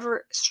I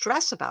never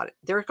stress about it.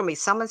 There's going to be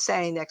someone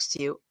standing next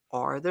to you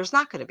or there's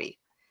not going to be.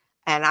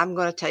 And I'm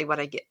going to tell you what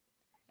I get.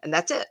 And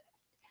that's it.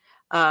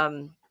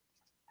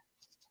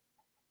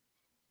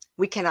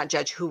 we cannot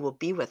judge who will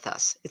be with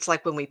us. It's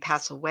like when we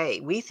pass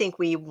away, we think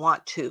we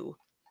want to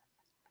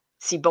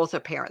see both our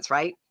parents,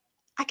 right?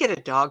 I get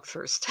a dog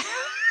first.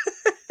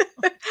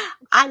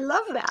 I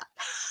love that.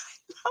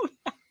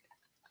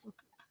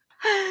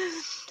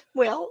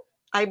 Well,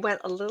 I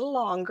went a little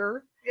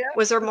longer. Yeah,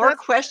 Was there but more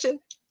question?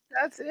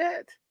 that's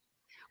it.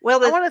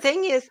 Well, I the want to.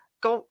 thing is,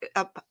 go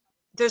up.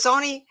 There's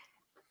only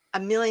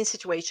a million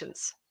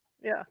situations.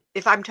 Yeah.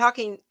 If I'm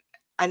talking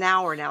an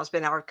hour now, it's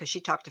been an hour because she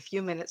talked a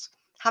few minutes.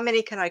 How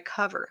many can I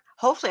cover?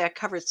 Hopefully, I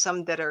covered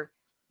some that are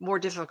more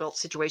difficult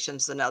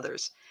situations than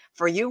others.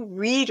 For you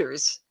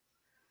readers,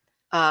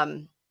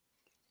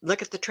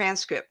 look at the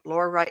transcript.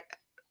 Lower right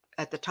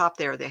at the top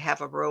there, they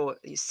have a row.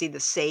 You see the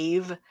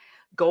save.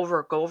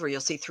 Go over.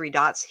 You'll see 3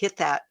 dots. Hit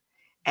that,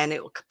 and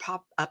it will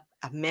pop up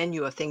a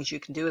menu of things you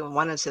can do. And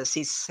one is to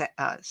see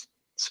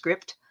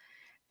script.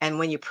 And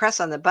when you press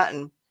on the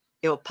button,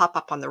 it will pop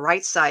up on the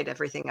right side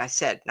everything I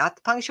said, not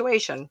the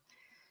punctuation,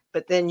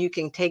 but then you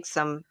can take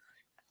some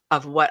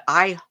of what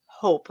I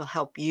hope will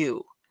help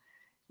you.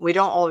 We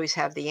don't always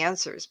have the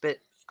answers, but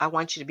I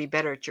want you to be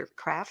better at your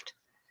craft.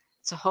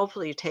 So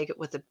hopefully you take it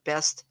with the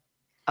best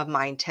of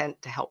my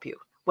intent to help you.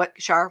 What,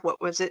 Shar,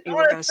 what was it you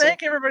were going to say?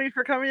 Thank everybody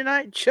for coming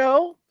tonight.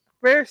 Joe,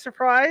 very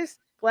surprised.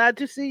 Glad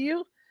to see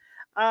you.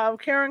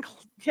 Karen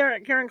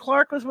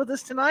Clark was with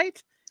us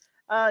tonight,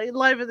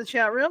 live in the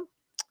chat room.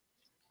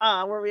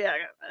 Where we at?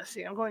 Let's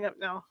see. I'm going up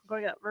now.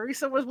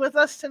 Marisa was with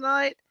us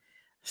tonight.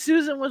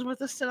 Susan was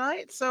with us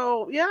tonight.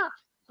 So yeah,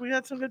 we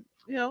had some good,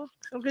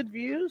 some good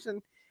views,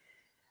 and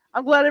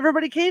I'm glad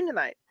everybody came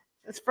tonight.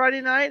 It's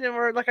Friday night, and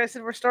we're, like I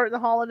said, we're starting the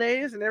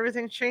holidays, and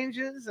everything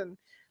changes, and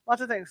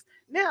lots of things.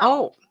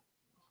 Now,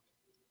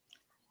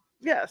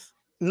 yes,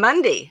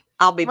 Monday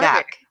I'll be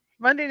back.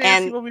 Monday,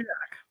 Nancy will be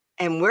back,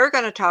 and we're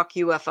going to talk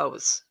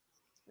UFOs.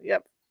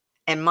 Yep.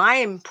 And my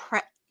I'm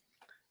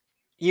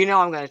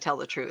going to tell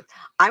the truth.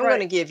 I'm going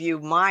to give you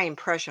my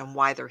impression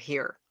why they're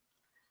here.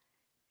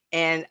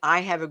 And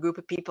I have a group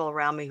of people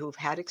around me who've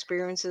had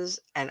experiences,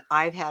 and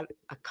I've had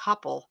a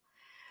couple.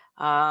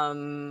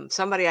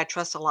 Somebody I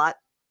trust a lot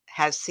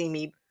has seen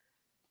me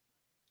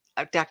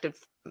abducted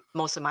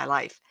most of my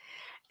life.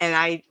 And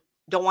I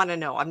don't want to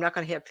know. I'm not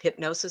going to have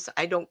hypnosis.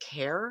 I don't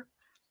care.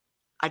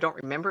 I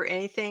don't remember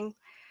anything.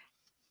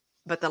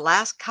 But the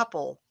last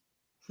couple,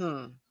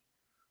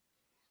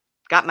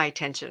 got my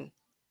attention,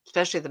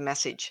 especially the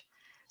message.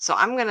 So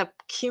I'm going to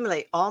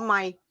accumulate all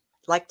my,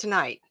 like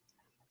tonight,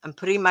 I'm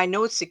putting my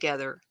notes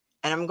together,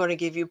 and I'm going to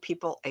give you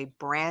people a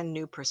brand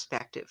new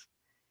perspective.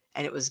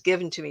 And it was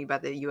given to me by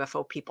the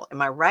UFO people.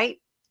 Am I right?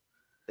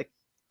 The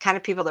kind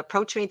of people that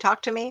approach me,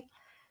 talk to me,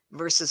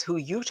 versus who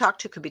you talk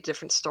to could be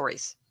different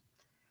stories.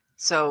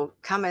 So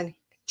come in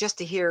just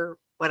to hear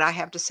what I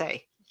have to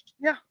say.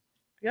 Yeah.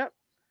 Yep.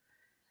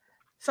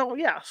 So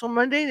so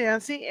Monday,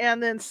 Nancy,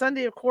 and then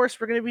Sunday, of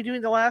course, we're going to be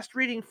doing the last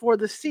reading for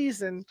the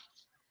season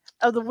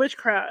of the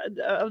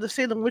of the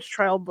Salem Witch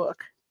Trial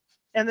book,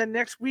 and then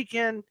next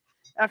weekend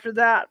after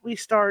that we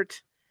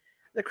start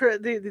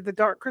the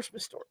Dark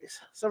Christmas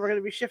Stories. So we're going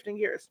to be shifting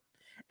gears.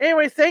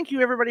 Anyway, thank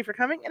you everybody for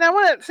coming, and I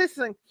want to say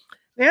something.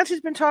 Nancy's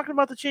been talking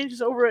about the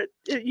changes over at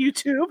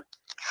YouTube,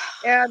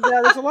 and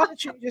there's a lot of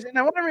changes, and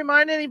I want to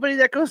remind anybody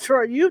that goes to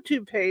our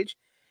YouTube page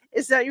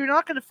is that you're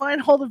not going to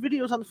find all the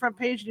videos on the front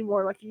page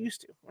anymore like you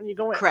used to when you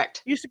go in.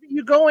 Correct. Used to be,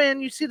 you go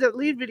in, you see the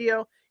lead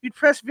video, you'd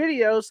press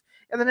videos,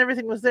 and then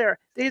everything was there.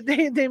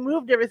 They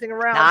moved everything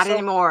around. Not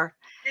anymore.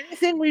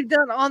 Anything we've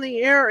done on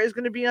the air is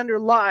going to be under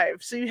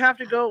live. So you have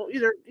to go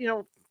either,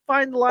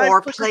 find the live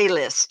or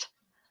playlist.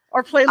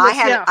 Or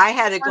playlist. I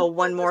had to go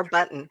one more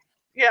button.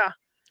 Yeah.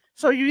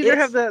 So you either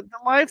have the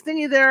live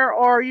thingy there,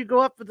 or you go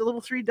up with the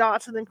little 3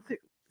 dots and then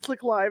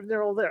click live, and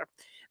they're all there.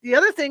 The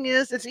other thing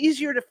is it's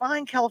easier to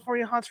find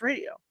California Haunts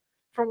Radio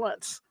for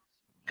once,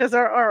 because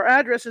our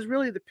address is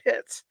really the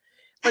pits.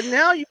 But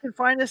now you can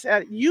find us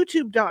at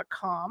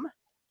youtube.com/@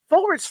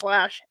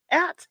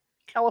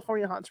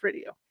 California Haunts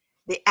Radio.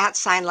 The @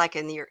 sign like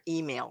in your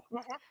email.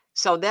 Mm-hmm.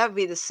 So that would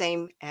be the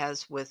same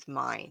as with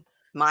mine.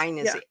 Mine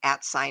is the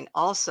 @ sign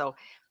also.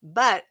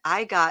 But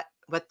I got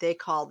what they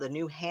call the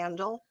new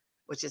handle,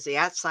 which is the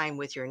 @ sign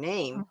with your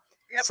name.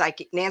 Yep.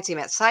 Psychic Nancy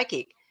Met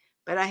Psychic.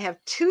 But I have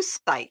 2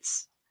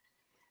 sites.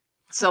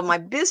 So my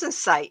business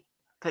site,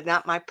 but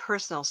not my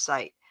personal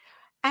site.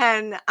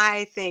 And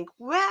I think,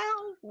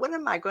 well, what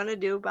am I going to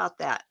do about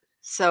that?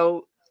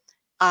 So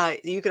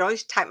you could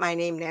always type my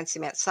name, Nancy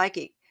Matt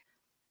Psychic.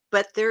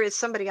 But there is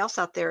somebody else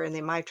out there, and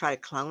they might try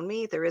to clone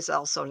me. There is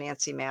also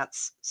Nancy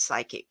Matt's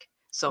Psychic.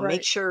 So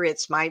make sure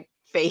it's my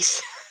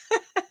face.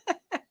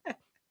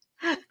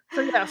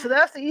 So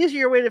that's the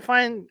easier way to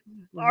find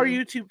our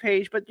YouTube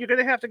page. But you're going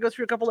to have to go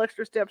through a couple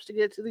extra steps to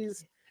get to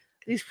these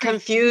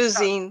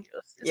confusing.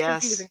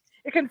 Yes. Confusing.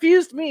 It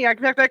confused me. In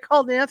fact, I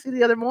called Nancy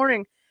the other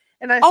morning,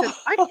 and I said,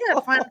 I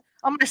can't find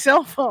on my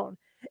cell phone.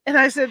 And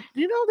I said,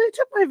 they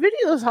took my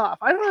videos off.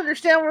 I don't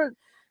understand where,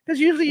 because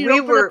usually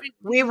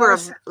we were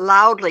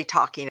loudly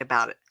talking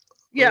about it.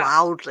 Yeah,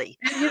 loudly.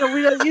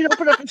 And, you'd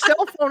open up your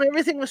cell phone,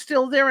 everything was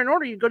still there in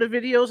order. You go to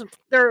videos, and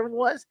there it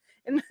was.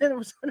 and then it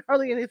was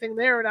hardly anything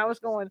there, and I was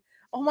going,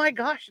 "Oh my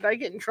gosh, did I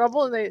get in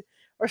trouble?" And they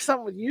or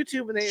something with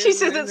YouTube, and She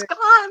says it's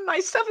gone. My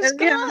stuff is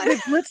yeah, gone. they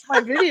blitzed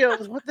my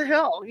videos. What the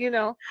hell,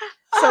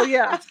 So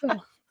yeah, so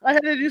I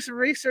had to do some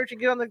research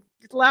and get on the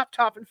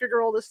laptop and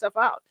figure all this stuff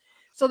out.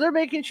 So they're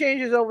making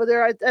changes over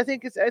there. I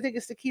think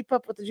it's to keep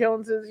up with the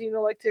Joneses,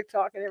 like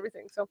TikTok and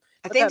everything. So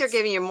I think they're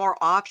giving you more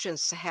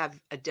options to have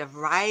a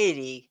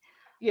variety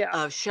yeah,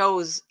 of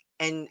shows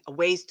and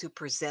ways to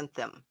present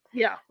them.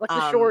 yeah, like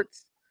the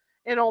shorts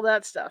and all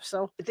that stuff.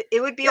 So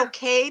It would be yeah,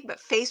 okay, but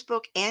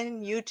Facebook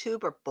and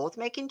YouTube are both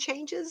making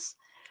changes.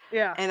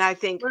 yeah, And I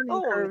think, learning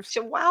oh, curves.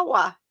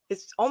 Chihuahua,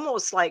 it's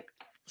almost like,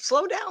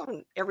 slow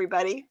down,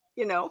 everybody,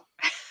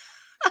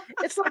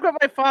 It's like what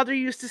my father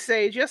used to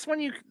say: just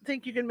when you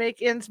think you can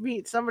make ends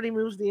meet, somebody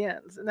moves the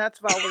ends, and that's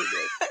about what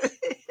it is.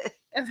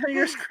 And then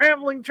you're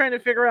scrambling trying to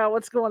figure out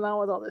what's going on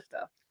with all this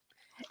stuff.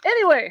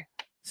 Anyway,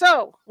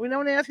 so we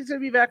know Nancy's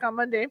going to be back on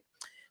Monday.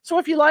 So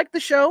if you like the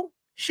show,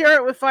 share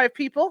it with 5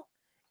 people.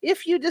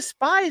 If you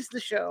despise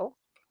the show,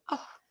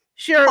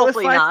 share it with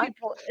 5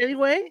 people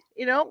anyway.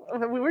 We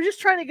were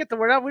just trying to get the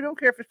word out. We don't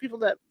care if it's people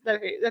that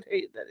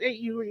hate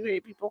you or you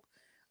hate people.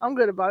 I'm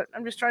good about it.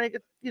 I'm just trying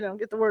to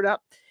get the word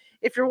out.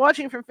 If you're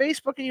watching from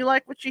Facebook and you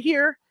like what you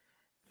hear,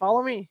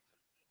 follow me.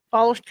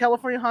 Follow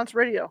California Haunts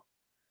Radio.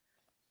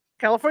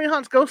 California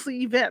Haunts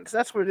Ghostly Events.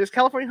 That's what it is.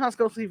 California Haunts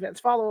Ghostly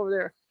Events. Follow over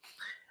there.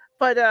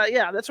 But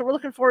yeah, that's what we're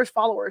looking for is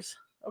followers.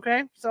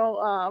 Okay, so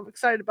I'm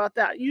excited about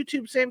that.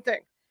 YouTube, same thing.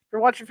 If you're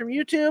watching from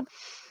YouTube,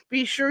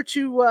 be sure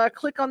to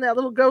click on that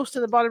little ghost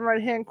in the bottom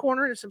right-hand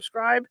corner and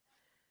subscribe.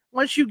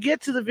 Once you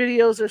get to the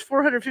videos, there's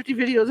 450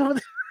 videos over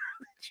there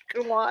that you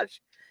can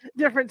watch,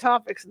 different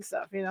topics and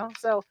stuff,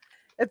 So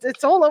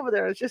it's all over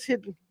there. It's just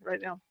hidden right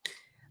now.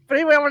 But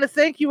anyway, I want to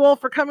thank you all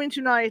for coming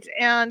tonight.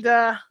 And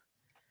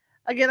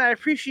again, I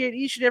appreciate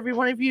each and every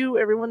one of you,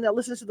 everyone that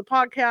listens to the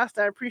podcast.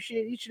 I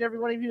appreciate each and every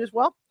one of you as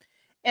well.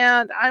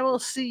 And I will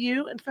see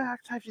you. In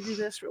fact, I have to do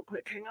this real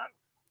quick. Hang on.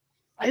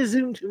 I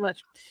zoom too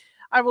much.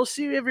 I will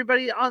see you,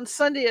 everybody, on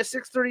Sunday at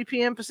 6:30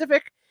 p.m.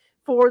 Pacific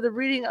for the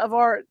reading of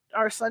our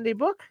Sunday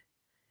book.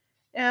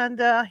 And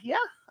yeah,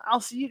 I'll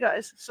see you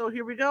guys. So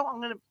here we go.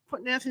 I'm going to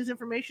put Nancy's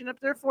information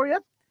up there for you.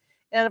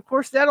 And of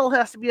course, that all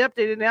has to be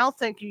updated now.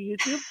 Thank you,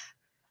 YouTube.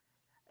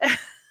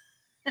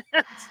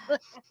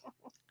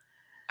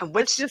 And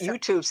which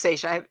YouTube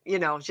station?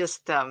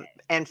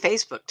 And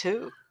Facebook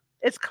too.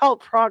 It's called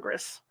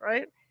Progress,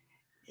 right?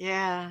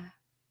 Yeah.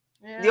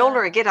 The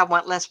older I get, I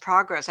want less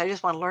progress. I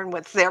just want to learn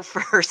what's there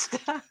first.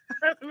 The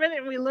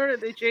minute we learn it,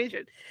 they change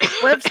it.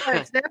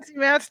 Websites,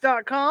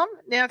 NancyMatz.com,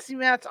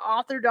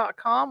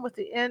 NancyMatzAuthor.com with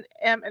the N,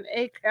 M, and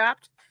A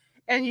capped.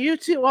 And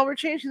YouTube, while we're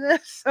changing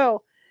this,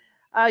 so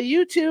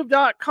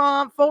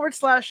YouTube.com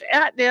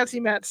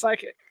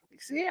 /@NancyMatzPsychic. You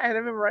see, I had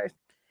it memorized.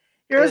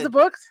 Here's the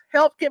books.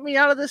 Help Get Me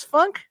Out of This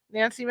Funk,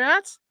 Nancy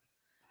Matz.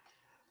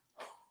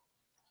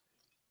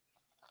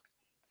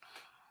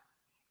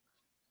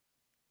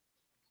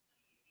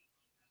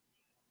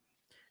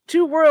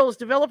 Two Worlds,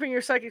 Developing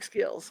Your Psychic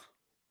Skills.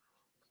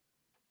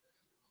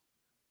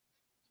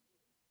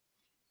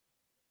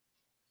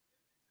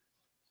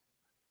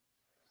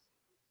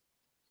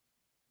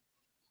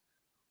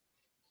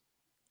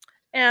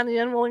 And The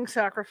Unwilling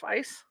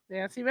Sacrifice,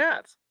 Nancy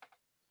Matz.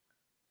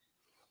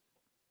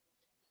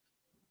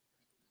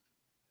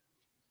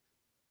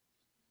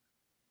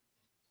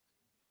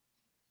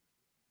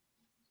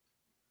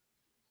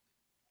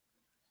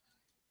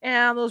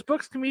 And those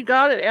books can be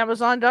got at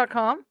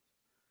Amazon.com.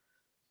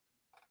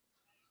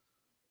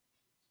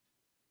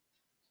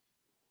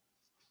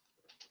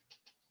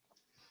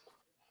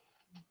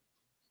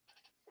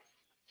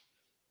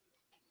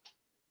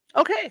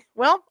 Okay,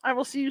 well, I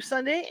will see you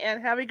Sunday,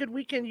 and have a good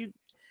weekend,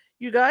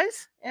 you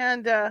guys.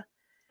 And bye,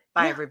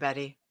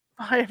 everybody.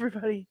 Bye,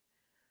 everybody.